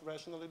it's not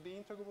rationally be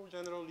integrable,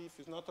 generally, if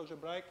it's not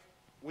algebraic,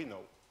 we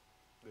know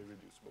the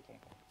reducible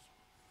components.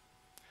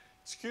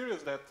 It's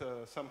curious that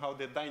somehow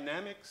the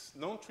dynamics,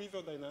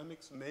 non-trivial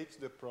dynamics, makes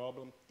the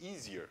problem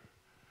easier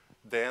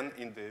than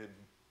in the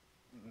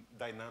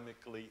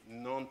dynamically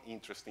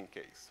non-interesting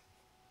case.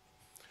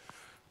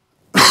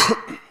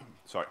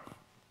 Sorry.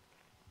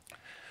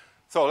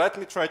 So let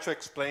me try to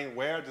explain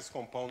where these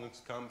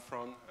components come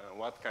from,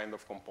 what kind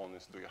of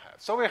components do you have.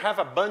 So we have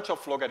a bunch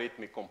of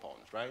logarithmic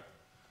components, right?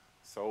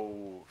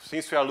 So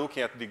since we are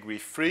looking at degree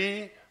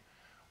 3,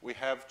 we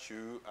have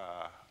to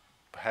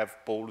have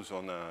poles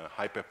on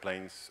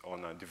hyperplanes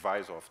on a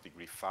divisor of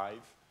degree 5.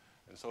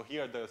 And so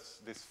here,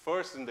 this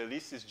first in the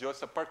list is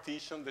just a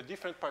partition, the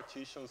different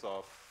partitions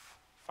of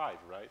 5,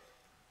 right?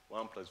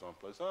 1 plus 1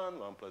 plus 1,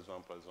 1 plus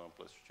 1 plus 1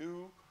 plus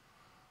 2,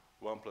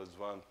 1 plus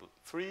 1 plus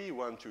 3,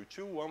 1, 2,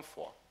 2, 1,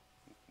 4.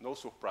 No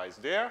surprise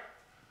there.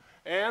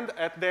 And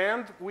at the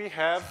end, we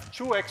have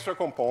 2 extra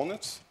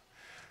components,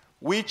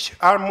 which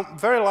are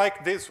very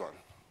like this one,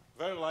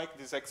 very like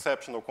these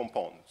exceptional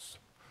components.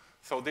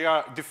 So they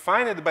are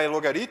defined by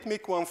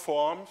logarithmic one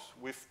forms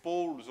with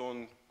poles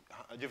on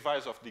a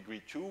divisor of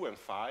degree 2 and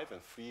 5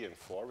 and 3 and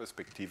 4,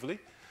 respectively.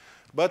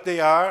 But they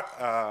are,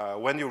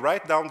 when you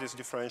write down this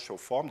differential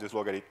form, this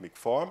logarithmic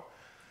form,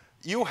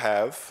 you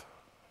have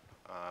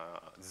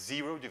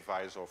 0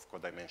 divisor of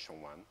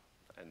codimension 1.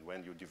 And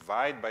when you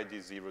divide by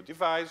this 0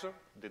 divisor,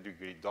 the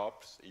degree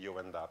drops, you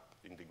end up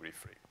in degree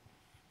 3.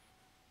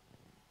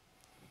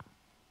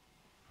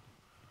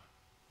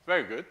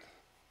 Very good.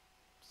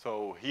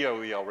 So here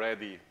we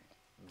already,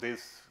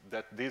 these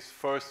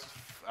first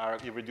are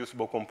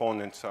irreducible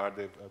components are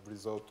the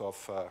result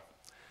of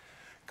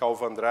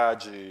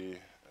Calvo-Andrade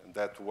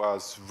that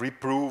was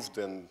reproved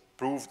and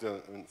proved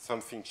in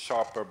something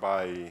sharper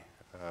by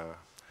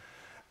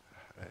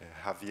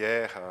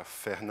Javier,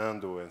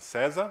 Fernando, and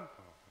César.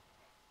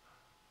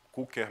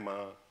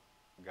 Kuckerman,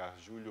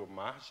 Gargiulo,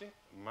 Maschi.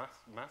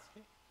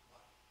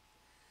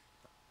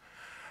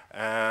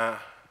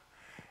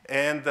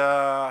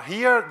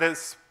 Here,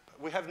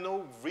 we have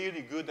no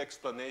really good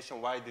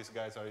explanation why these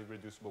guys are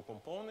irreducible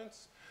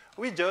components.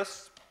 We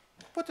just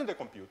put in the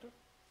computer,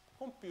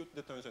 compute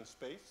the tangent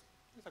space.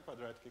 It's a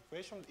quadratic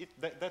equation.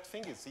 That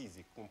thing is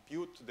easy.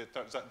 Compute the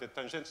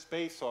tangent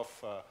space of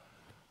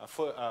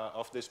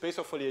the space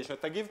of foliation.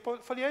 At a given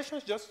foliation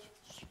is just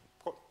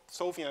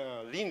solving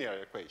a linear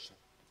equation.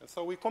 And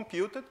so we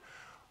computed.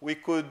 We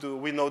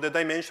know the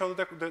dimension of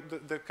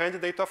the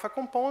candidate of a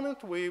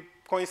component. We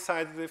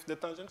coincide with the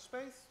tangent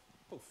space.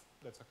 Poof,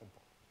 that's a component.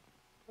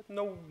 But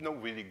no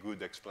really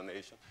good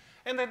explanation.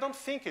 And I don't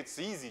think it's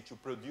easy to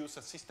produce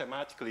a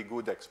systematically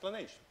good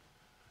explanation.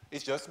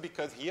 It's just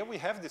because here we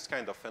have this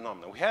kind of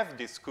phenomenon. We have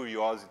this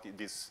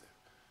this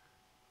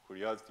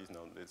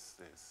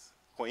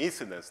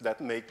coincidence that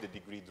make the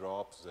degree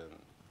drops. And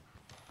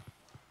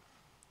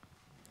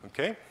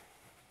okay?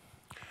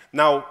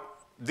 Now,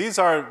 these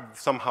are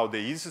somehow the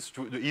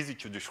easy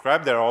to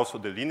describe. They're also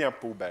the linear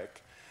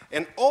pullback.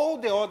 And all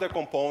the other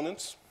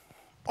components,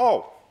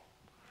 all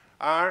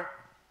are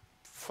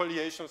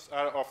foliations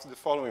are of the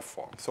following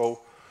form.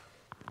 So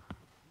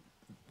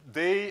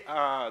they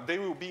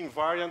will be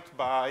invariant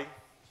by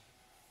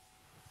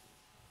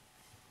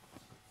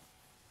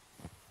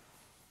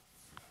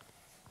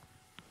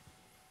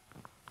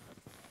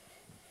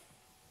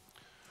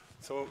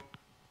so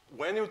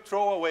when you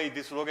throw away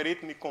these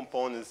logarithmic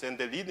components and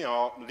the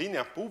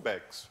linear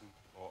pullbacks,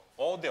 or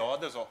all the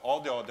others or all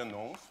the other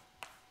knowns,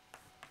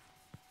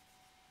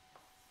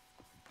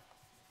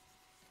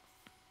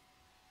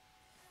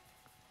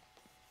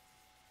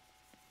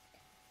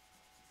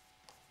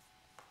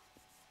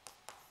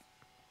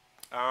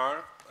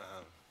 are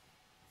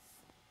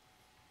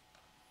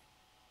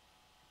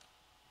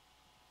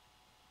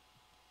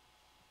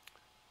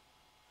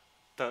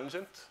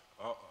tangent,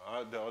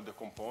 the other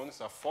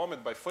components are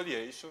formed by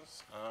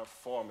foliations,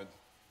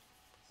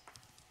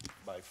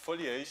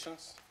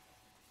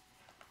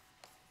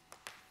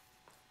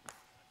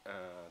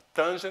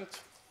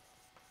 tangent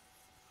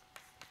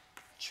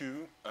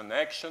to an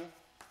action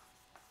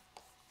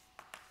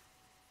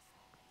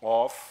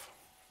of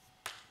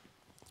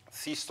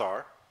C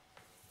star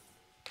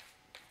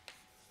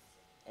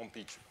on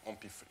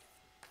P3.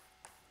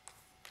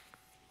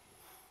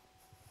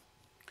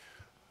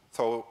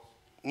 So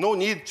no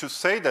need to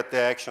say that the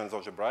actions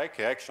algebraic,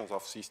 actions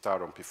of C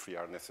star on P3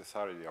 are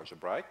necessarily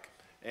algebraic.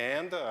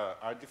 and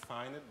are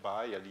defined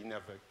by a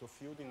linear vector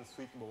field in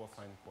suitable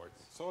affine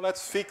coordinates. So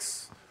let's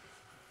fix.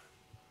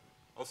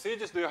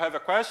 Alcides, do you have a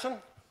question?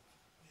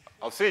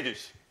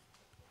 Alcides,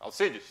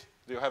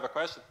 do you have a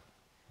question?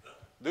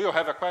 Do you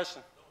have a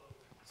question?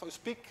 So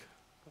speak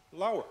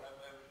louder.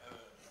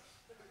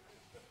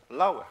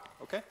 Louder,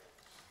 okay?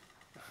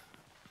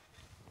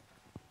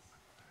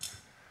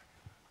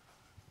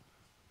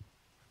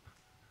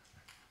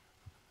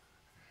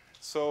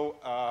 So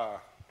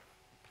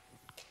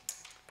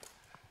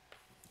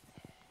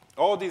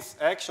all these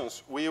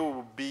actions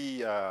will be,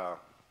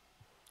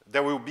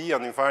 there will be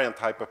an invariant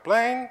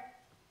hyperplane.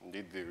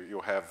 Indeed, you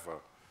have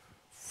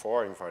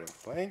 4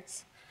 invariant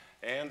planes.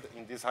 And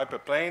in this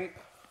hyperplane,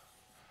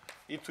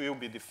 it will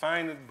be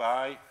defined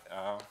by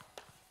a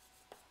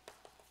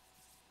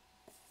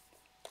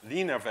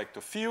linear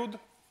vector field.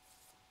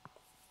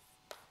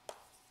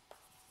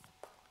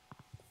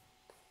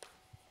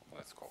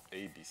 Let's call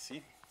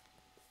ABC.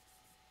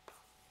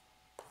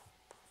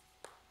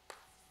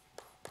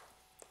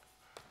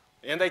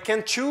 And I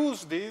can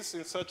choose this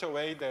in such a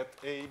way that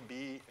A,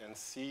 B, and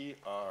C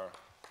are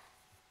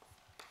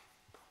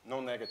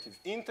non-negative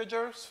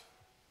integers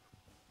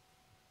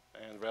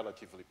and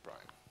relatively prime.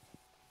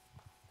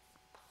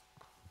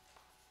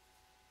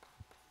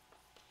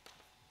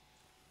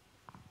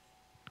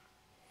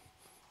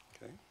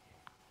 Okay.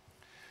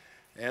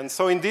 And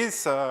so in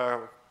this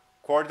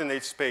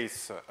coordinate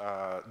space,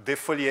 the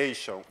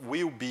foliation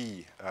will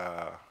be,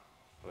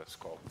 let's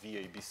call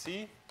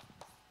VABC,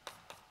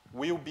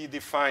 will be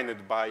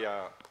defined by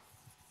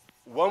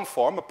one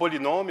form, a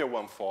polynomial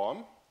one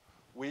form,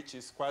 which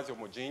is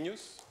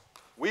quasi-homogeneous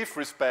with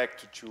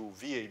respect to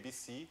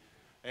VABC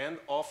and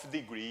of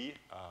degree,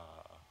 a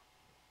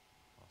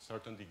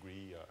certain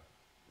degree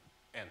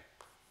n.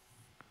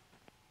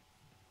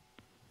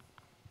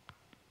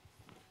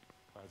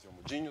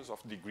 Quasi-homogeneous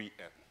of degree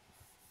n.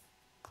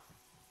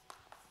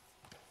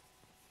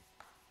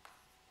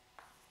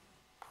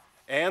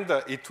 And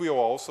it will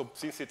also,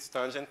 since it's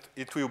tangent,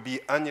 it will be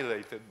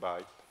annihilated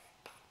by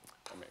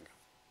omega.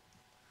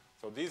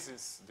 So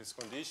this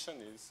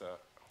condition is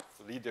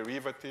Lie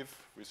derivative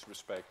with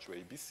respect to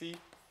ABC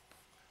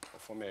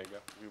of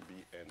omega will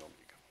be n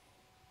omega.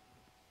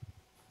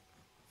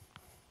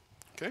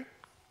 Okay?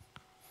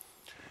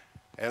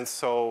 And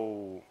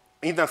so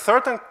in a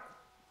certain,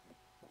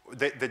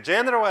 the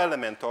general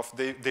element of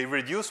the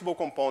reducible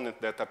component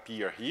that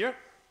appear here,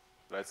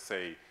 let's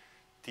say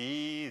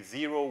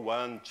T0,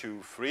 1,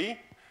 2, 3,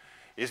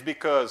 is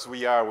because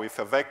we are with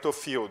a vector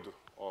field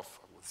of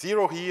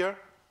 0 here,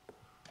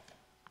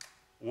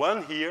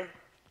 1 here,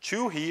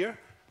 2 here,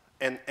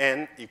 and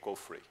n equal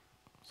 3.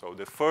 So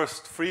the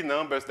first 3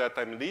 numbers that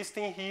I'm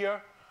listing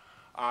here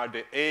are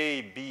the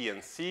A, B,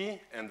 and C,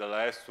 and the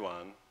last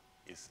one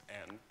is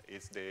n,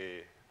 is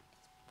the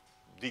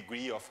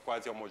degree of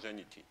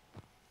quasi-homogeneity.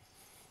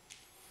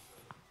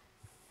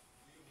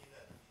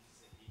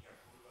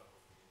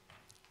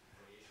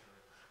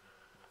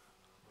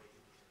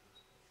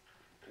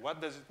 What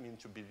does it mean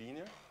to be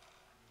linear?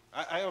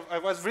 I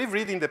was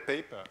rereading the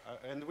paper,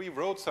 and we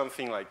wrote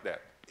something like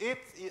that.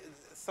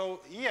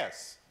 So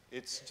yes,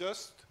 it's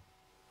just,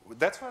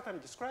 that's what I'm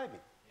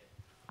describing.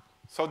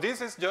 So this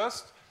is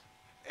just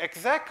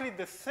exactly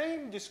the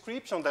same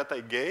description that I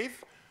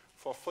gave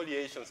for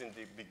foliations in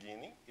the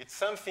beginning. It's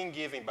something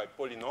given by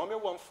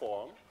polynomial one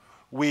form,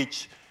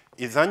 which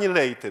is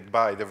annihilated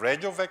by the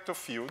radial vector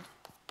field.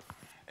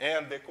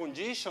 And the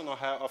condition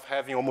of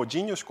having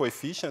homogeneous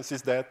coefficients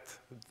is that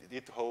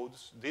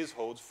this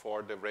holds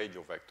for the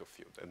radial vector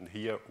field. And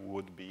here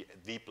would be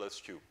D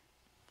plus 2.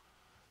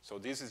 So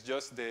this is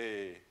just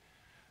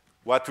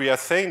what we are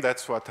saying,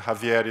 that's what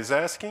Javier is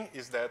asking,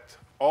 is that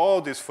all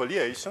these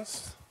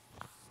foliations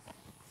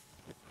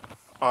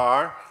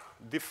are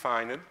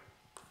defined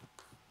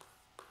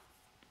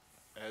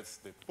as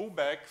the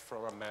pullback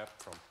from a map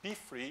from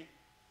P3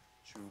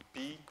 to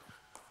P,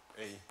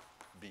 A,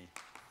 B,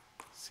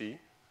 C.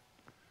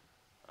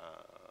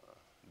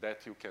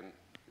 That you can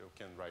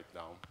write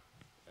down.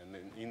 And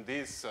then in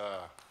this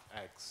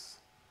X,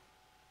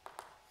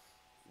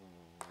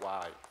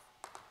 Y,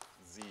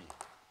 Z,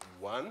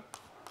 1,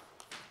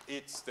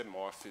 it's the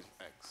morphism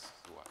X,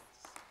 Y.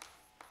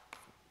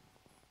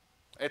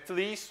 At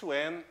least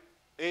when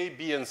A,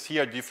 B, and C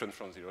are different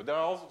from 0. There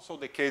are also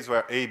the case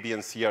where A, B,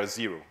 and C are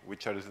 0,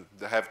 which are,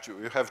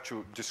 you have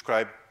to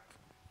describe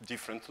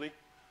differently.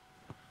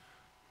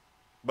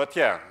 But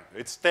yeah,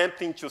 it's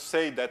tempting to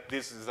say that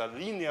this is a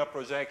linear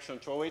projection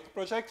to a weight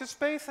projective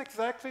space,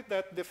 exactly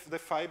that the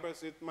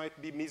fibers, it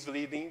might be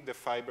misleading. The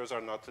fibers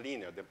are not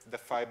linear. The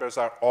fibers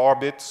are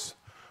orbits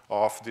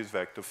of this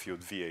vector field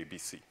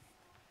VABC.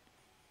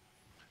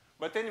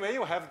 But anyway,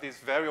 you have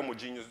this very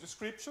homogeneous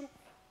description.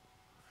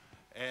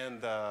 And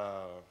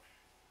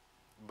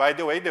by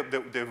the way,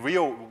 the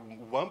real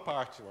one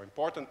part, or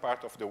important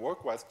part of the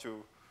work was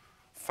to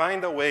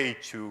find a way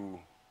to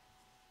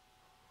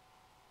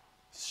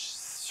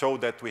show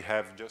that we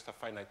have just a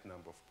finite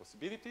number of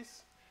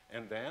possibilities,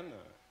 and then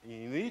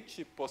in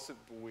each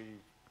we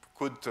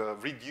could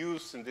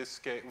reduce in this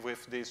case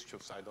with this to,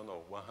 I don't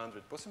know,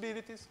 100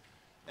 possibilities,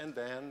 and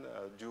then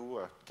do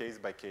a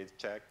case-by-case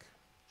check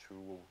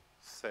to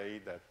say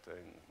that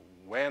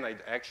when I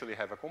actually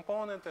have a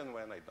component and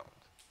when I don't.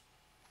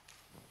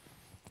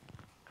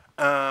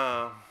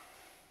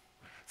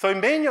 So in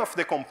many of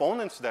the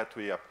components that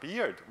we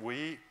appeared,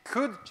 we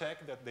could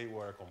check that they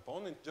were a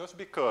component just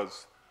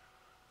because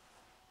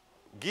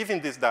given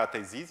this data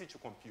is easy to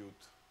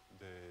compute,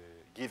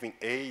 giving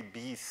A,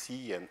 B,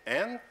 C, and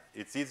N,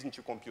 it's easy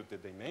to compute the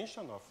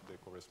dimension of the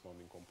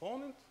corresponding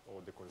component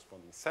or the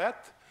corresponding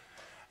set,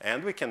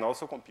 and we can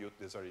also compute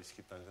the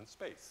Zariski tangent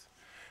space.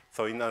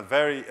 So in a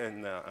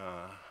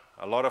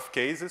lot of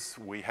cases,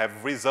 we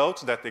have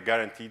results that they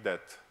guarantee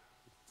that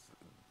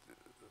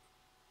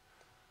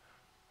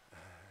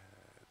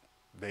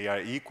they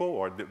are equal,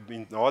 or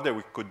in order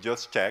we could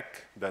just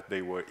check that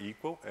they were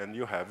equal, and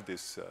you have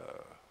this,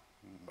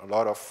 a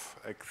lot of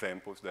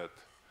examples that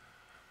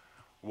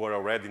were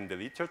already in the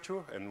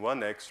literature, and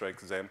one extra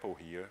example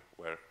here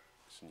where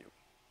it's new.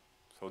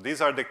 So these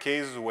are the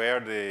cases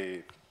where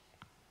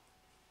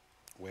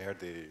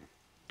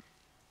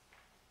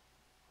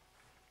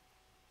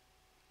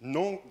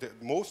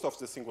most of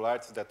the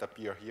singularities that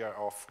appear here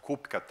are of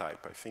Kupka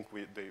type. I think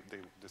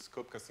these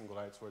Kupka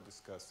singularities were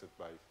discussed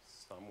by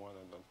someone,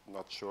 I'm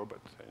not sure, but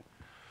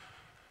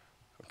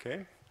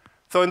okay.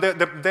 So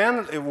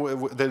then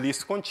the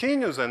list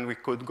continues, and we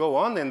could go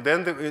on, and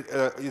then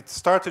it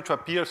started to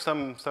appear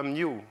some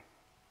new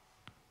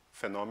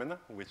phenomena,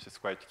 which is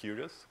quite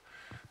curious.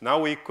 Now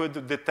we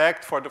could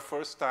detect for the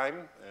first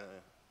time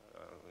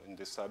in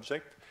this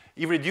subject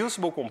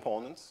irreducible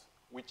components,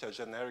 which are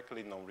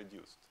generically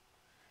non-reduced.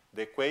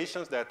 The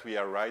equations that we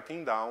are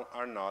writing down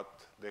are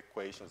not the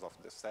equations of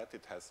the set.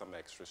 It has some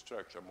extra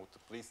structure.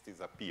 Multiplicities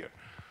appear.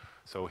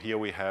 So here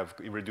we have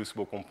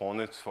irreducible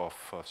components of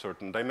a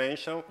certain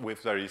dimension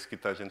with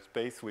Zariski tangent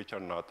space, which are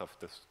not of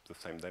the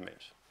same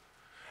dimension.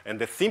 And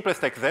the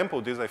simplest example,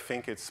 this I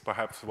think it's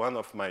perhaps one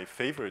of my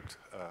favorite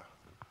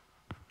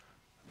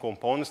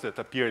components that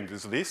appear in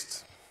this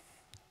list,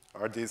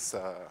 are these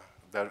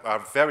that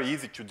are very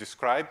easy to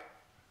describe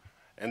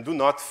and do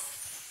not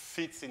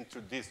fit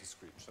into this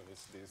description.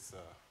 It's this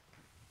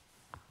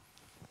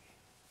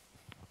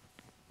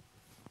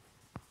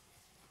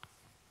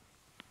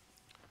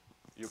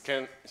you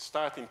can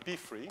start in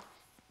P3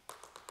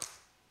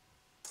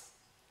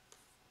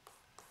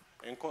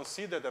 and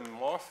consider the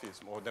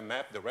morphism, or the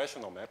map, the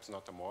rational map, it's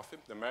not a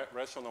morphism, the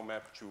rational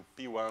map to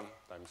P1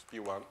 times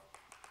P1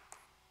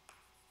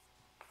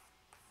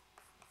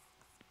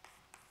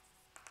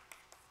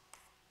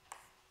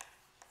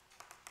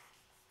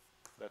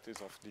 that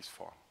is of this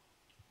form.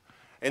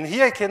 And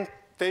here I can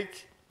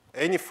take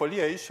any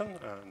foliation,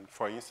 and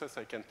for instance,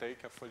 I can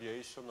take a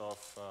foliation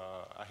of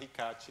a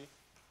Hikachi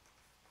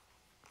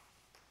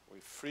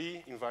with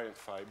 3 invariant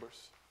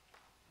fibers.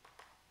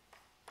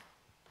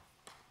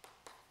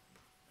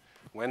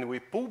 When we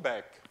pull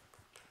back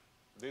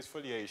this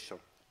foliation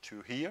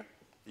to here,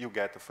 you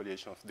get a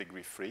foliation of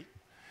degree 3.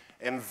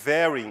 And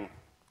varying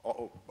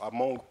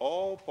among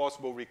all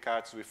possible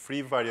Ricards with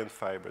 3 variant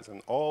fibers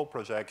and all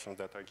projections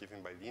that are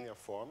given by linear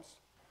forms,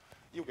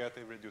 you get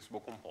a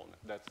reducible component.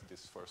 That's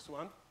this first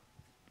one.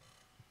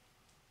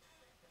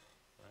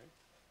 Right?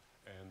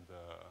 And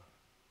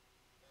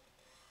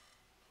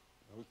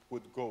we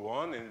could go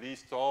on and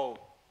list all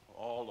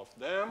of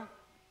them.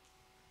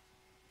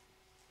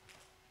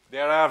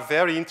 There are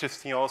very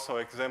interesting also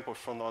examples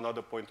from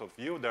another point of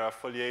view. There are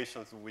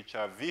foliations which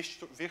are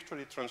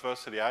virtually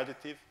transversely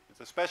additive.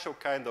 It's a special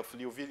kind of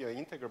Liouvillian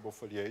integrable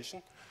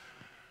foliation,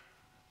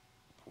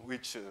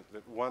 which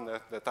one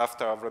that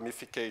after a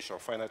ramification,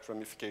 finite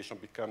ramification,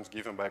 becomes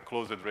given by a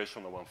closed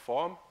rational one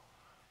form,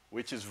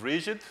 which is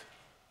rigid.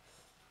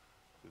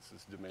 This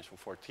is dimension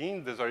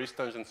 14. The Zariski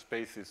tangent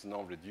space is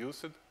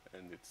non-reduced,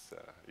 and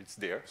it's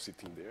there,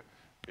 sitting there.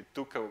 It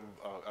took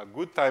a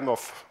good time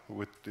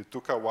it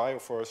took a while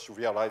for us to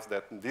realize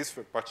that in this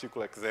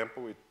particular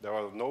example, there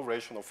was no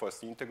rational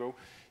first integral,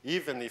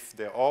 even if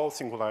all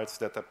singularities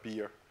that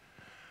appear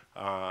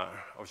are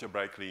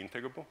algebraically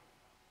integrable.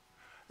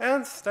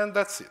 And then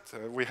that's it.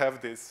 We have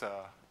these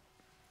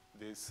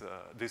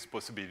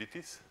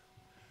possibilities.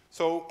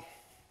 So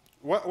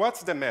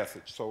what's the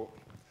message? So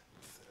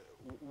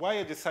why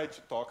I decided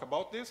to talk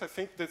about this? I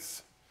think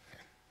this,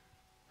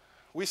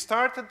 we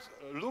started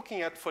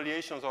looking at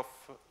foliations of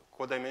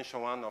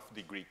codimension 1 of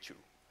degree 2.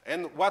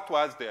 And what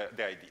was the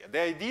idea? The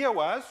idea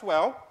was,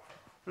 well,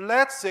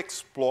 let's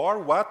explore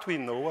what we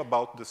know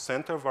about the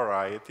center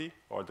variety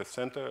or the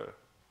center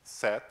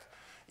set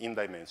in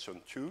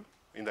dimension 2,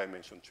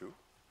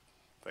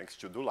 thanks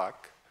to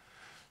Dulac,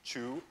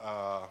 to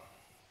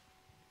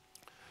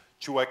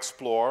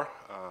explore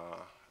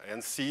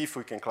and see if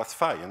we can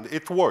classify. And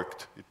it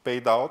worked. It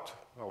paid out.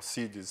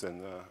 Alcides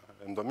and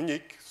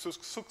Dominique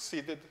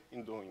succeeded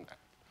in doing that.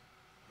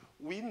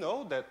 We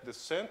know that the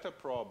center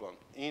problem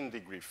in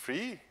degree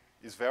 3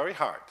 is very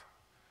hard.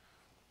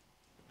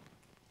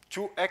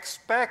 To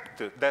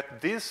expect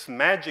that this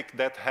magic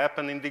that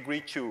happened in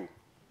degree 2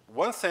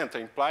 one center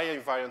imply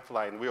an invariant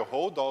line will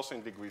hold also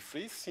in degree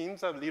 3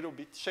 seems a little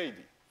bit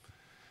shady.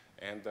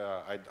 And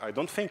I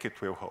don't think it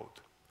will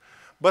hold.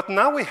 But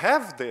now we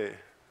have the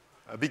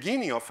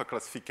beginning of a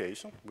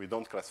classification. We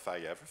don't classify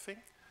everything.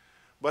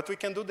 But we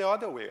can do the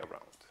other way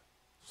around.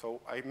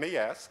 So I may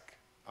ask,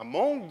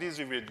 among these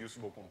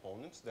irreducible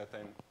components that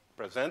I'm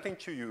presenting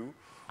to you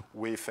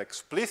with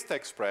explicit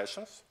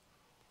expressions,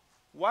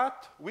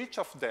 which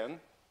of them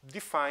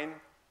define,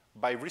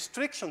 by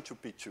restriction to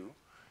P2,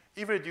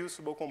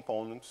 irreducible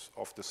components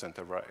of the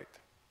center variety?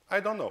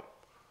 I don't know.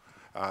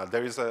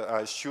 There is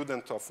a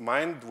student of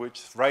mine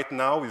which right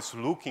now is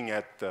looking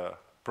at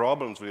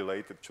problems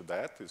related to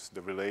that. It's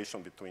the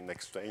relation between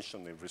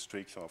extension and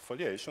restriction of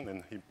foliation,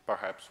 and he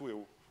perhaps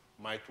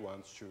might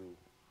want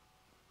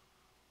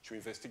to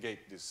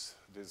investigate this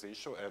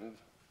issue. And,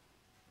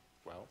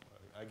 well,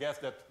 I guess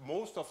that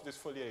most of these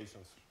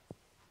foliations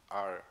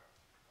are,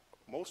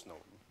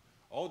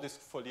 all these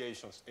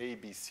foliations, A,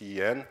 B,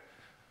 C, N,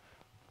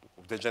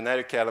 the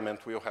generic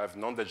element will have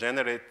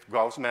non-degenerate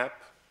Gauss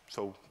map.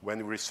 So when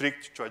we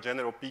restrict to a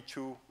general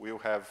P2, we'll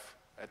have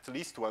at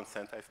least one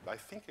center. I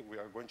think we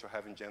are going to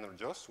have in general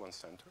just one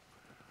center.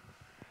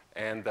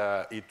 And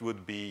it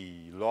would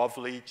be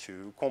lovely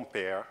to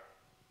compare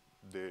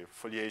the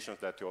foliations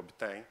that you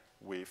obtain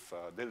with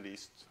the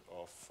list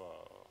of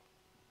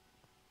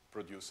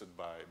produced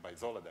by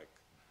Zolodek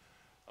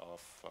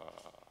of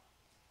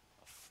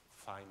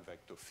fine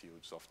vector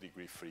fields of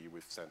degree 3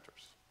 with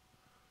centers.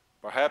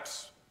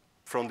 Perhaps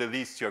from the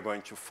list you're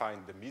going to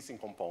find the missing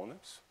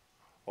components,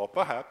 or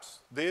perhaps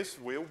this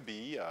will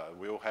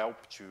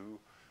help to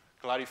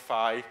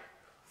clarify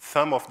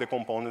some of the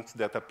components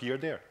that appear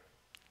there.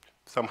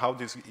 Somehow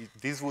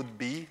this would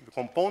be, the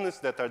components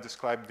that are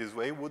described this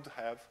way would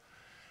have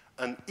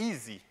an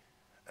easy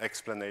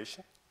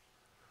explanation.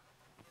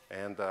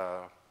 And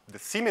the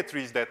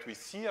symmetries that we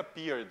see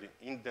appeared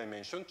in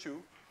dimension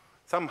 2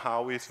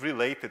 somehow is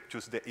related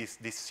to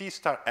the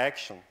C-star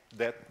action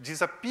that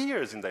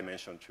disappears in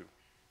dimension 2.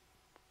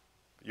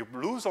 You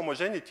lose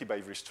homogeneity by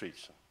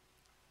restriction.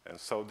 And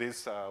so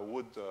this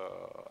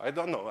I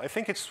don't know, I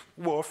think it's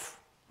worth,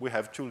 we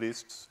have two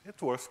lists,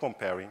 it's worth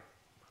comparing.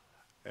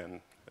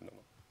 And I don't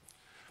know.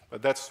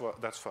 But that's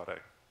what I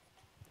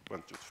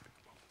want to speak.